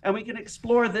rude. And we can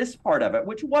explore this part of it,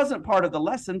 which wasn't part of the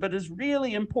lesson, but is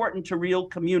really important to real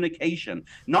communication.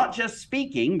 Not just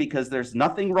speaking, because there's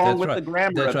nothing wrong with the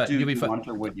grammar of do you want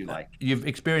or would you like. You've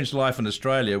experienced life in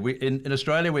Australia. In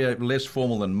Australia, we are less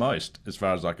formal than most, as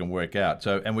far as I can work out.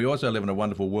 And we also live in a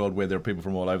wonderful world where there are people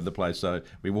from all over the place. So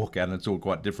we walk out and it's all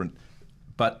quite different.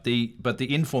 but the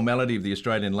informality of the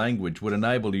Australian language would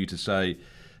enable you to say,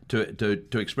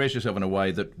 to express yourself in a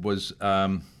way that was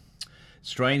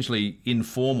strangely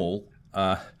informal,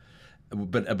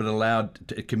 but allowed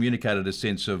to communicated a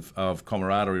sense of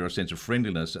camaraderie or a sense of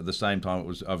friendliness at the same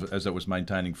time as it was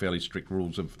maintaining fairly strict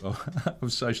rules of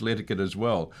social etiquette as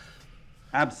well.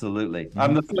 Absolutely.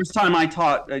 The first time I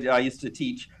taught, I used to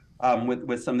teach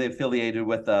with somebody affiliated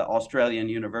with Australian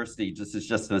University. This is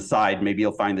just an aside. Maybe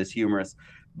you'll find this humorous.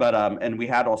 But and we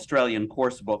had Australian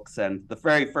course books, and the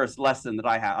very first lesson that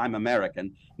I had, I'm American,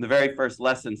 and the very first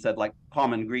lesson said like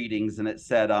common greetings, and it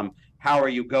said, how are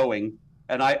you going?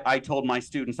 And I told my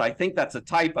students, I think that's a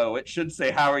typo. It should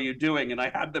say, how are you doing? And I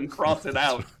had them cross it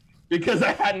out because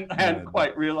I hadn't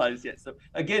quite realized yet. So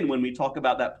again, when we talk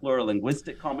about that plural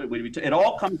linguistic comment, it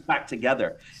all comes back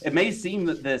together. It may seem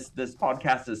that this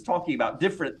podcast is talking about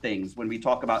different things when we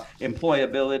talk about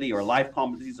employability or life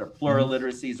competencies or plural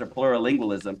literacies or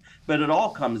plurilingualism, but it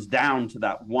all comes down to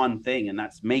that one thing, and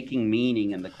that's making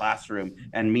meaning in the classroom,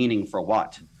 and meaning for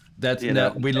what?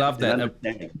 We love that.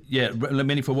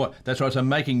 Meaning for what? That's right. So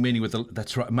making meaning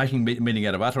making meaning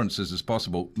out of utterances as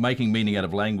possible, making meaning out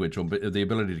of language, or the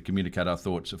ability to communicate our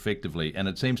thoughts effectively. And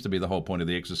it seems to be the whole point of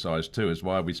the exercise too, is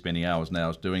why are we spending hours and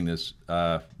hours doing this?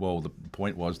 Well, the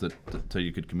point was that so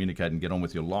you could communicate and get on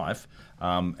with your life,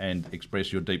 and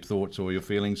express your deep thoughts or your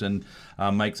feelings, and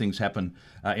make things happen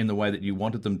in the way that you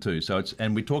wanted them to. So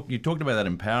you talked about that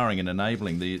empowering and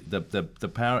enabling, the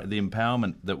power, the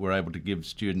empowerment that we're able to give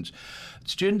students.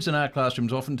 Students in our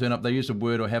classrooms often turn up, they use a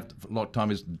word or have a lot of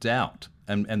time is doubt.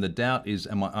 And the doubt is,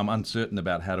 I'm uncertain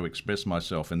about how to express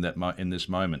myself in this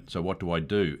moment. So what do I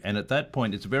do? And at that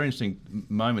point, it's a very interesting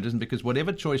moment, isn't it? Because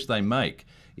whatever choice they make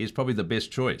is probably the best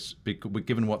choice,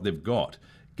 given what they've got,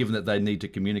 given that they need to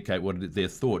communicate their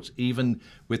thoughts, even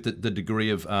with the degree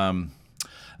of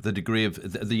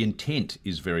the intent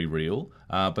is very real,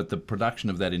 but the production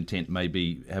of that intent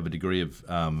may have a degree of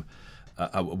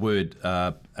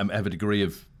have a degree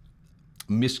of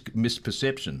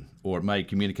misperception, or it may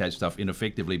communicate stuff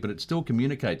ineffectively, but it still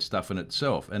communicates stuff in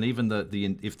itself. And even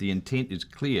if the intent is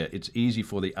clear, it's easy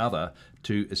for the other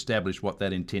to establish what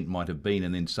that intent might have been,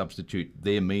 and then substitute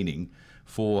their meaning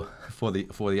for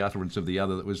the utterance of the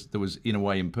other that was in a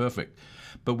way imperfect.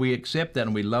 But we accept that,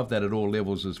 and we love that at all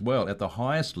levels as well, at the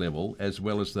highest level as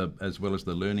well as the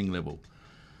learning level.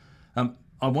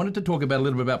 I wanted to talk a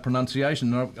little bit about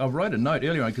pronunciation. I wrote a note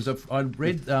earlier on because I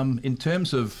read in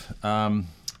terms of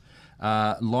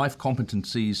life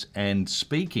competencies and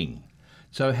speaking.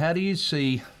 So how do you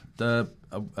see the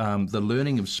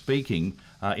learning of speaking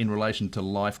in relation to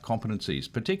life competencies,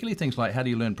 particularly things like how do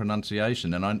you learn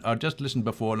pronunciation? And I just listened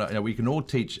before, we can all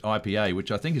teach IPA, which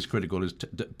I think is critical, is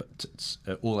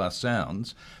all our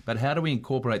sounds, but how do we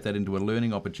incorporate that into a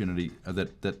learning opportunity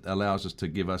that allows us to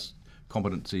give us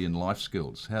competency in life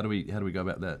skills? How do we go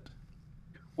about that?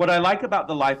 What I like about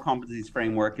the life competencies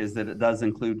framework is that it does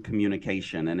include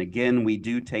communication. And again, we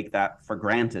do take that for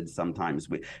granted sometimes.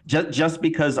 Just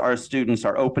because our students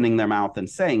are opening their mouth and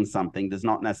saying something does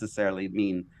not necessarily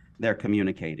mean they're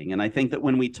communicating. And I think that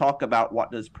when we talk about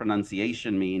what does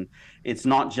pronunciation mean, it's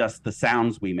not just the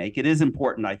sounds we make. It is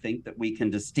important, I think, that we can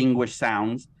distinguish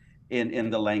sounds in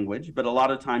the language, but a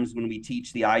lot of times when we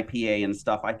teach the IPA and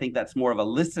stuff, I think that's more of a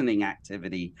listening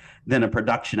activity than a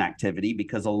production activity,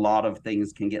 because a lot of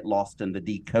things can get lost in the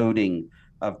decoding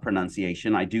of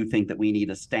pronunciation. I do think that we need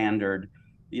a standard,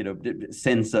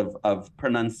 sense of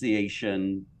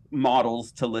pronunciation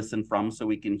models to listen from, so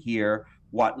we can hear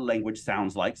what language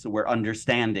sounds like, so we're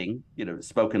understanding,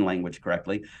 spoken language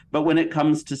correctly. But when it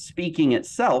comes to speaking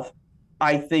itself,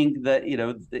 I think that,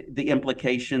 the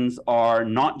implications are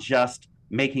not just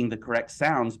making the correct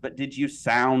sounds, but did you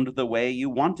sound the way you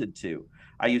wanted to?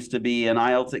 I used to be an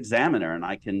IELTS examiner, and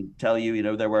I can tell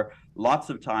you, there were lots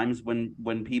of times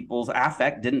when people's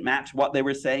affect didn't match what they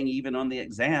were saying, even on the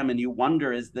exam, and you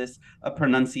wonder, is this a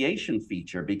pronunciation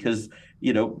feature? Because,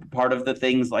 part of the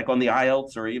things like on the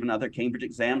IELTS or even other Cambridge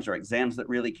exams, or exams that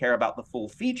really care about the full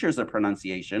features of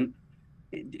pronunciation,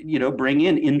 bring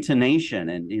in intonation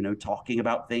and, talking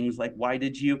about things like, why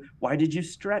did you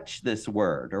stretch this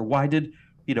word? Or why did,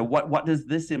 what does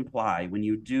this imply when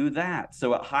you do that?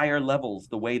 So at higher levels,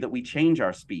 the way that we change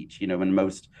our speech, in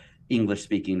most English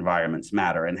speaking environments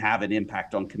matter and have an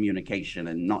impact on communication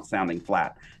and not sounding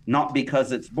flat, not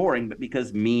because it's boring, but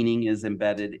because meaning is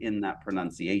embedded in that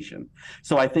pronunciation.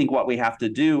 So I think what we have to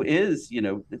do is,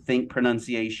 think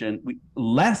pronunciation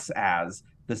less as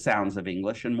the sounds of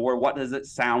English, and more, what does it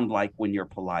sound like when you're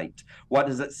polite? What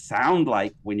does it sound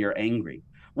like when you're angry?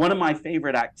 One of my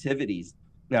favorite activities,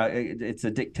 it's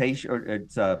a dictation, or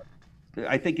it's a,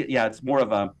 I think, it's more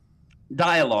of a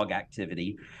dialogue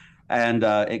activity. And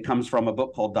it comes from a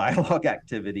book called Dialogue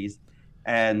Activities.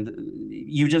 And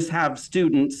you just have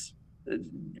students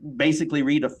basically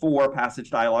read a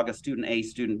 4-passage dialogue, a student A,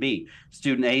 student B.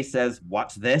 Student A says,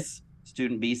 "What's this?"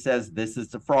 Student B says, "This is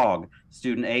the frog."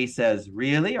 Student A says,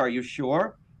 "Really? Are you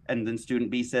sure?" And then student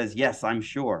B says, "Yes, I'm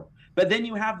sure." But then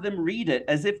you have them read it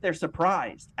as if they're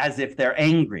surprised, as if they're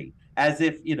angry, as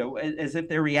if, as if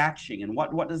they're reacting. And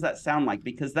what does that sound like?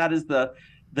 Because that is the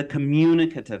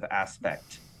communicative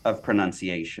aspect of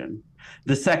pronunciation.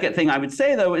 The second thing I would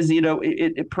say, though, is,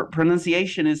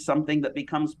 pronunciation is something that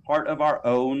becomes part of our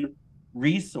own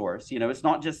resource. It's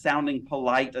not just sounding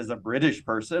polite as a British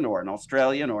person or an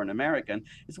Australian or an American.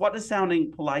 It's what does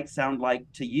sounding polite sound like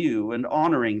to you, and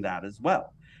honoring that as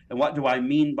well. And what do I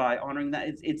mean by honoring that?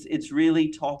 It's really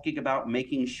talking about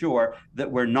making sure that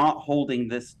we're not holding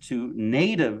this to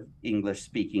native English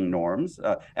speaking norms.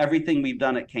 Everything we've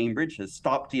done at Cambridge has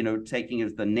stopped, taking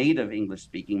as the native English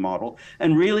speaking model,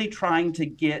 and really trying to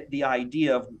get the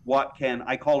idea of what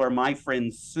I call her my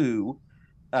friend Sue,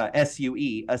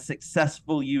 SUE, a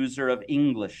successful user of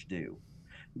English do.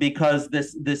 Because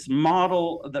this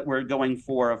model that we're going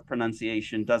for of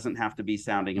pronunciation doesn't have to be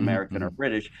sounding American or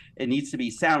British. It needs to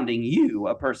be sounding you,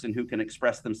 a person who can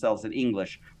express themselves in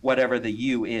English, whatever the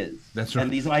you is. That's right. And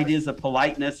these ideas of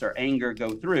politeness or anger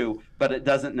go through, but it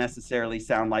doesn't necessarily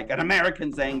sound like an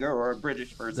American's anger or a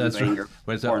British person's anger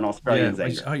or an Australian's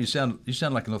anger. Oh, you sound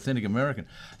like an authentic American.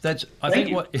 What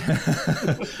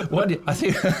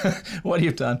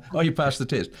you've done. Oh, you passed the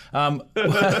test. I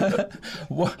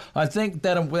think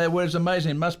that word amazing.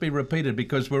 It must be repeated,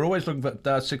 because we're always looking for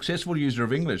a successful user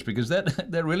of English, because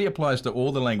that really applies to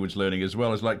all the language learning as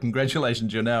well. As like,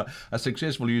 congratulations, you're now a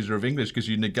successful user of English because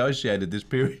you negotiated this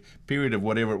period of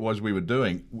whatever it was we were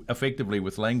doing effectively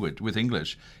with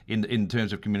English in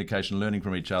terms of communication, learning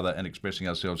from each other and expressing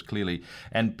ourselves clearly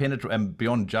and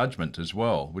beyond judgment as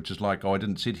well, which is like, I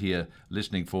didn't sit here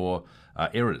listening for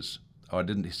errors. I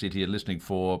didn't sit here listening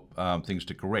for things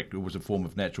to correct. It was a form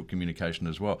of natural communication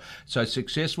as well. So,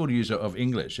 successful user of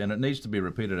English, and it needs to be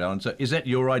repeated, Alan. So, is that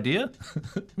your idea?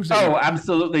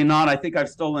 Absolutely not. I think I've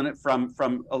stolen it from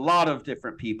a lot of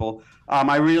different people.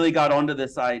 I really got onto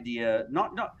this idea,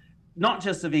 not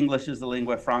just of English as a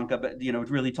lingua franca, but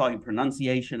really talking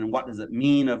pronunciation and what does it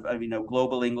mean of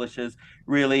global Englishes.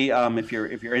 Really, if you're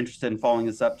interested in following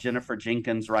this up, Jennifer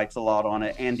Jenkins writes a lot on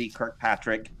it. Andy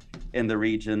Kirkpatrick in the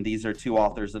region. These are two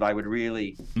authors that I would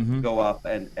really go up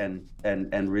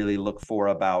and really look for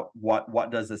about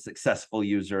what does a successful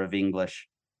user of English,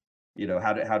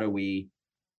 how do we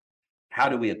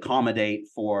accommodate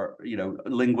for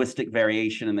linguistic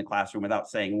variation in the classroom without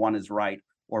saying one is right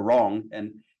or wrong.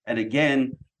 And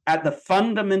again, at the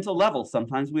fundamental level,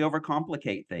 sometimes we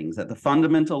overcomplicate things. At the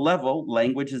fundamental level,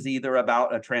 language is either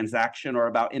about a transaction or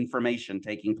about information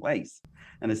taking place.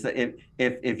 And it's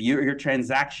if your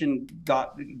transaction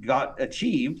got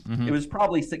achieved, it was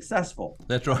probably successful.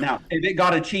 That's right. Now, if it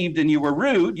got achieved and you were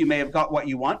rude, you may have got what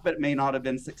you want, but it may not have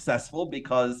been successful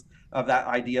because of that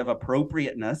idea of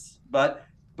appropriateness. But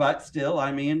still,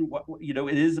 I mean,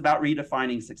 it is about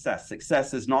redefining success.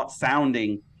 Success is not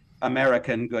sounding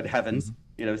American, good heavens.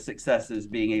 Success is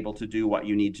being able to do what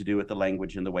you need to do with the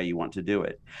language and the way you want to do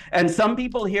it. And some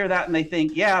people hear that and they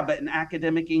think, yeah, but in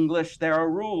academic English, there are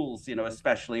rules,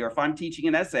 especially, or if I'm teaching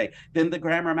an essay, then the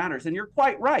grammar matters. And you're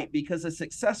quite right, because a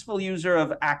successful user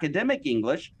of academic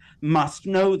English must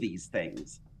know these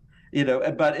things,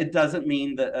 but it doesn't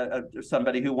mean that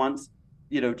somebody who wants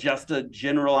just a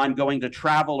general, I'm going to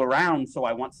travel around, so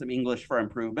I want some English for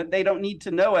improvement. They don't need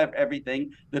to know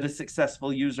everything that a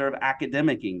successful user of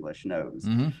academic English knows.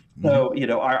 So,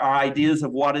 our ideas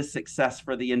of what is success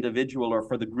for the individual or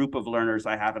for the group of learners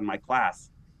I have in my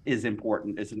class is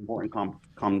important. It's an important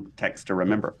context to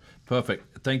remember.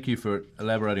 Perfect. Thank you for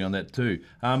elaborating on that too.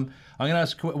 I'm going to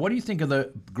ask, what do you think are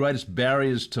the greatest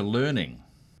barriers to learning?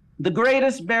 The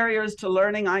greatest barriers to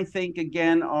learning, I think,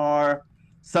 again, are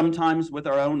sometimes with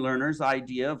our own learners'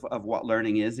 idea of what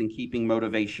learning is and keeping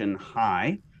motivation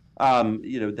high.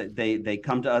 They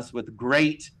come to us with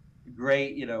great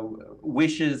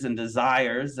wishes and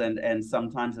desires, and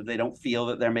sometimes if they don't feel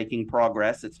that they're making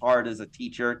progress, it's hard as a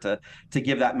teacher to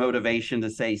give that motivation to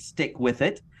say stick with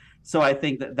it. So I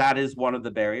think that is one of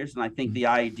the barriers, and I think the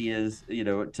idea is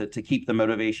to keep the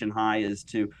motivation high is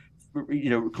to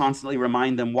constantly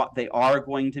remind them what they are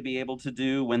going to be able to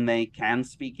do when they can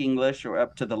speak English or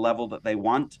up to the level that they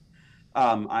want.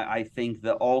 I think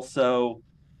that also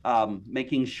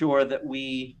making sure that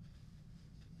we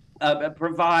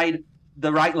provide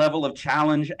the right level of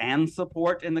challenge and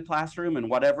support in the classroom and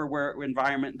whatever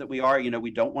environment that we are.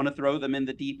 We don't want to throw them in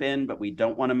the deep end, but we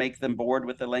don't want to make them bored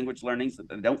with the language learning so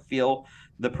that they don't feel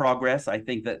the progress. I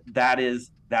think that is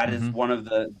one of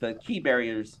the key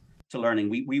barriers to learning.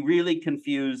 We really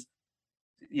confuse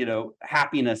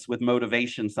happiness with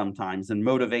motivation sometimes, and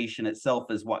motivation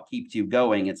itself is what keeps you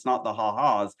going. It's not the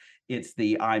ha-has, it's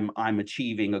the I'm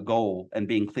achieving a goal and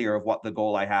being clear of what the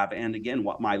goal I have, and again,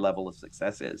 what my level of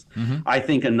success is. I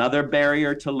think another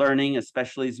barrier to learning,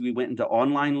 especially as we went into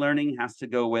online learning, has to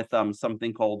go with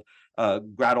something called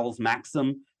Gradle's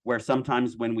maxim, where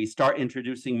sometimes when we start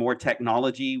introducing more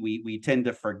technology, we tend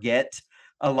to forget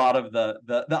a lot of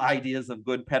the ideas of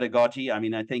good pedagogy. I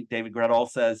mean, I think David Gradle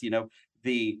says,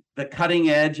 the cutting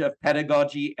edge of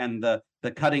pedagogy and the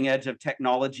cutting edge of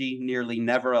technology nearly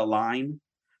never align.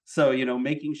 So,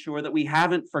 making sure that we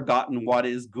haven't forgotten what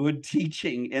is good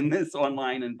teaching in this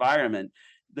online environment,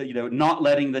 not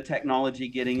letting the technology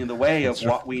getting in the way of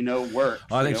what we know works.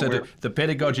 I think so. The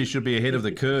pedagogy should be ahead of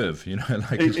the curve,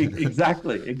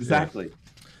 Exactly.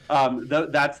 Yeah.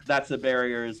 That's a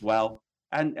barrier as well.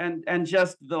 And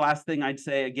just the last thing I'd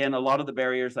say, again, a lot of the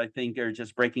barriers I think are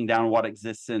just breaking down what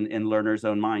exists in learners'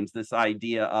 own minds. This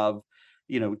idea of,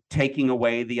 taking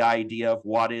away the idea of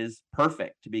what is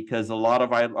perfect, because a lot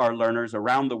of our learners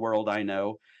around the world, I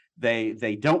know,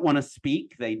 they don't want to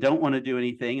speak, they don't want to do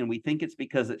anything, and we think it's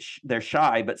because they're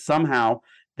shy, but somehow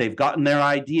they've gotten their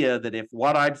idea that if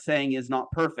what I'm saying is not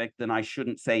perfect, then I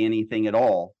shouldn't say anything at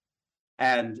all.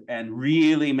 And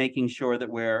really making sure that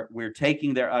we're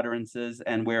taking their utterances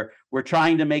and we're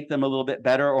trying to make them a little bit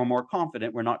better or more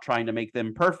confident. We're not trying to make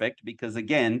them perfect, because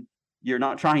again, you're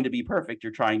not trying to be perfect.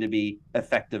 You're trying to be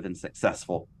effective and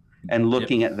successful, and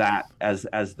looking at that as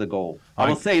the goal. I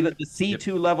will say that the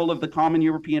C2 level of the Common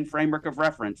European Framework of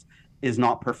Reference is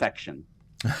not perfection.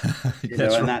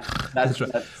 That's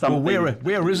something. Well,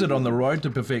 where is it on the road to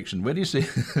perfection? Where do you see?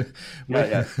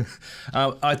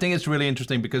 I think it's really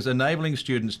interesting, because enabling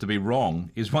students to be wrong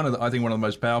is one of the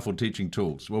most powerful teaching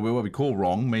tools. Well, what we call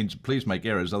wrong means please make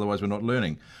errors, otherwise we're not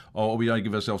learning, or we don't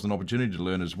give ourselves an opportunity to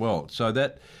learn as well. So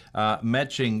that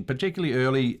matching,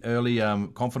 particularly early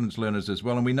confidence learners as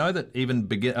well, and we know that even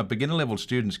beginner level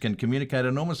students can communicate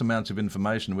enormous amounts of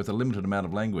information with a limited amount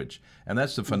of language, and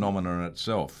that's the phenomenon in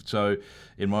itself. So,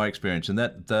 in my experience, and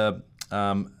that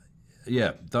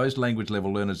those language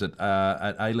level learners at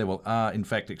A level are in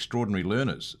fact extraordinary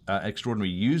learners,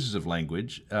 extraordinary users of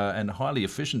language, and highly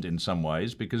efficient in some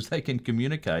ways, because they can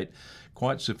communicate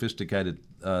quite sophisticated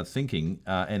thinking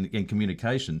and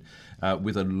communication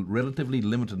with a relatively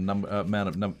limited amount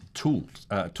of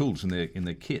tools in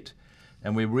their kit.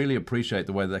 And we really appreciate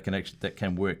the way that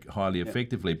can work highly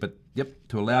effectively. But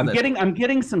to allow I'm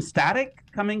getting some static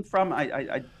coming from.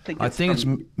 I think it's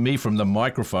me from the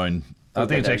microphone. I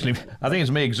think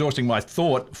it's me exhausting my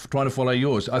thought trying to follow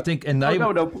yours. I think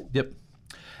no. Yep.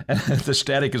 The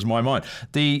static is my mind.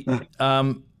 The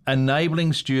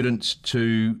enabling students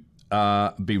to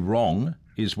be wrong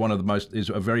is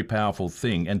a very powerful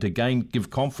thing, and to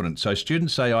give confidence. So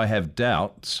students say, I have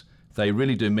doubts. They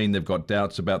really do mean they've got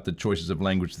doubts about the choices of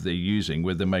language that they're using,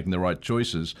 whether they're making the right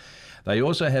choices. They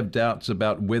also have doubts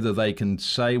about whether they can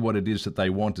say what it is that they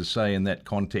want to say in that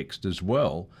context as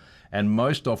well. And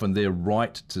most often they're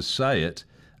right to say it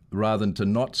rather than to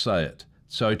not say it.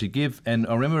 So to give, and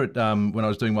I remember when I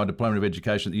was doing my Diploma of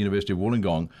Education at the University of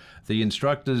Wollongong, the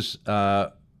instructor,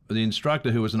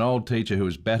 who was an old teacher who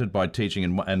was battered by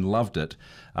teaching and loved it,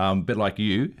 a bit like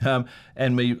you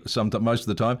and me most of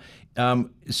the time,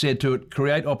 said to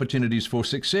create opportunities for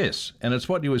success. And it's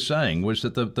what you were saying, was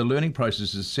that the learning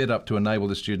process is set up to enable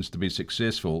the students to be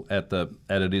successful at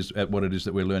what it is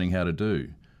that we're learning how to do.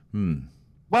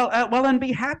 Well, and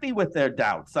be happy with their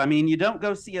doubts. I mean, you don't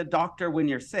go see a doctor when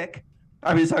you're sick.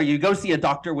 You go see a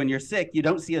doctor when you're sick. You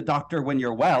don't see a doctor when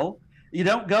you're well. You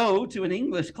don't go to an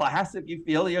English class if you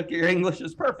feel your English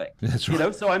is perfect. That's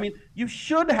right. So you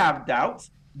should have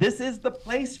doubts. This is the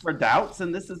place for doubts,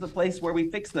 and this is the place where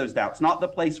we fix those doubts, not the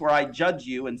place where I judge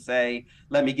you and say,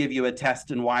 let me give you a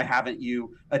test, and why haven't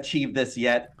you achieved this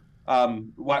yet?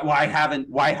 Why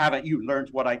haven't you learned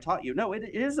what I taught you? No, it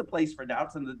is a place for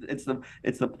doubts, and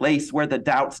it's the place where the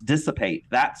doubts dissipate.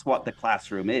 That's what the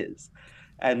classroom is.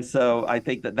 And so I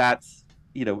think that's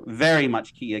very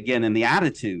much key, again, in the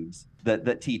attitudes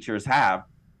that teachers have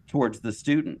towards the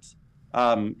students.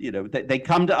 They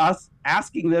come to us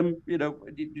asking them,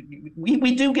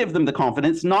 we do give them the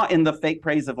confidence, not in the fake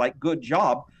praise of like, good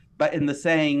job, but in the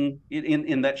saying,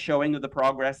 in that showing of the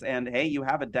progress and, hey, you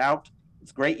have a doubt.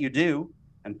 It's great you do.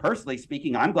 And personally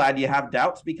speaking, I'm glad you have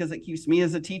doubts, because it keeps me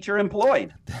as a teacher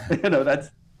employed.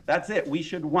 That's it. We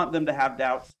should want them to have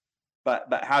doubts, but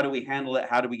how do we handle it?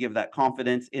 How do we give that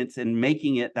confidence? It's in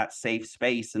making it that safe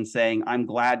space and saying, I'm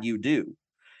glad you do.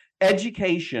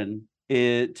 Education,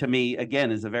 to me,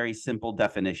 again, is a very simple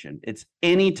definition. It's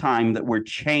any time that we're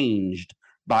changed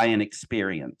by an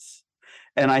experience.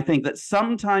 And I think that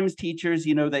sometimes teachers,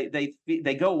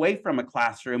 they go away from a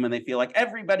classroom and they feel like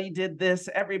everybody did this,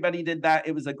 everybody did that.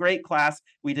 It was a great class.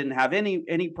 We didn't have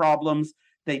any problems.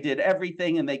 They did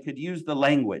everything and they could use the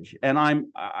language. And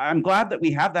I'm glad that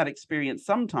we have that experience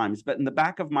sometimes. But in the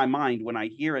back of my mind, when I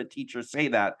hear a teacher say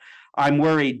that, I'm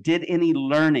worried, did any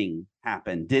learning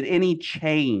happen? Did any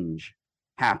change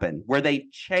happen? Were they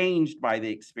changed by the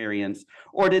experience,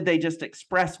 or did they just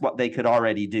express what they could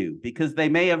already do? Because they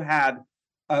may have had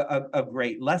a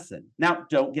great lesson. Now,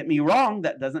 don't get me wrong,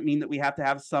 that doesn't mean that we have to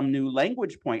have some new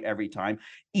language point every time.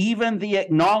 Even the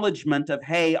acknowledgement of,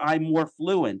 hey, I'm more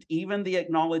fluent, even the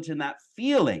acknowledging that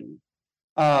feeling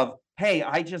of, hey,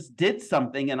 I just did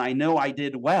something and I know I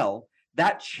did well,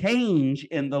 that change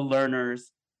in the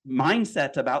learner's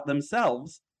mindset about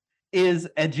themselves is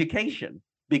education,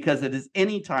 because it is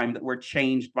any time that we're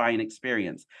changed by an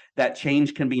experience. That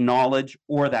change can be knowledge,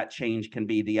 or that change can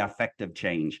be the affective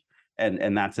change.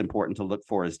 And that's important to look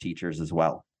for as teachers as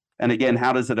well. And again,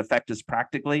 how does it affect us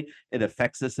practically? It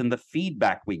affects us in the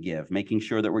feedback we give, making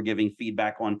sure that we're giving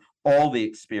feedback on all the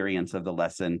experience of the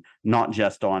lesson, not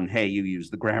just on, hey, you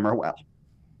used the grammar well.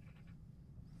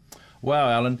 Wow,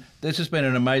 Alan, this has been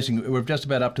an amazing, we're just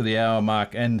about up to the hour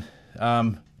mark, and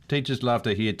teachers love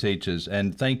to hear teachers.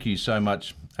 And thank you so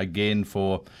much again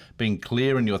for being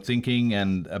clear in your thinking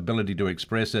and ability to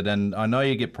express it. And I know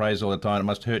you get praise all the time. It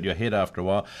must hurt your head after a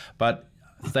while, but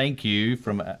thank you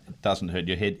it doesn't hurt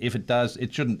your head. If it does,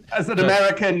 it shouldn't. As an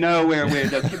American, no, we're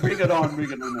bring it on, bring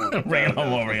it on. Bring it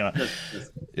on.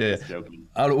 Just joking.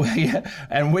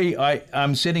 And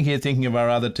I'm sitting here thinking of our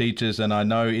other teachers, and I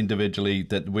know individually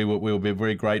that we will be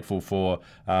very grateful for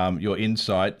your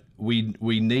insight. We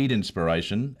need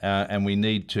inspiration, and we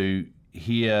need to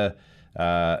hear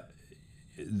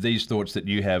these thoughts that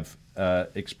you have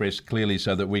expressed clearly,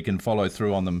 so that we can follow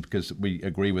through on them, because we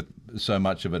agree with so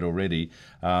much of it already.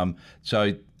 And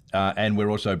we're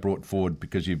also brought forward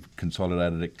because you've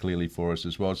consolidated it clearly for us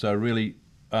as well. So really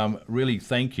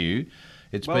thank you.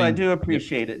 I do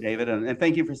appreciate it, David, and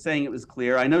thank you for saying it was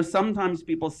clear. I know sometimes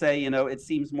people say, it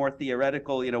seems more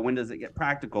theoretical, when does it get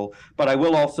practical? But I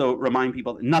will also remind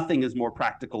people that nothing is more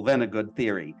practical than a good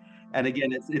theory. And again,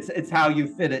 it's how you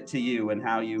fit it to you and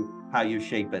how you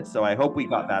shape it. So I hope we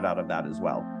got that out of that as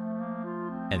well.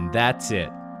 And that's it.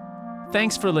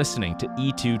 Thanks for listening to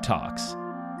E2 Talks.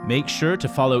 Make sure to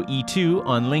follow E2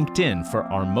 on LinkedIn for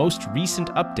our most recent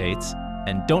updates,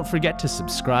 and don't forget to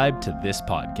subscribe to this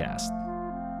podcast.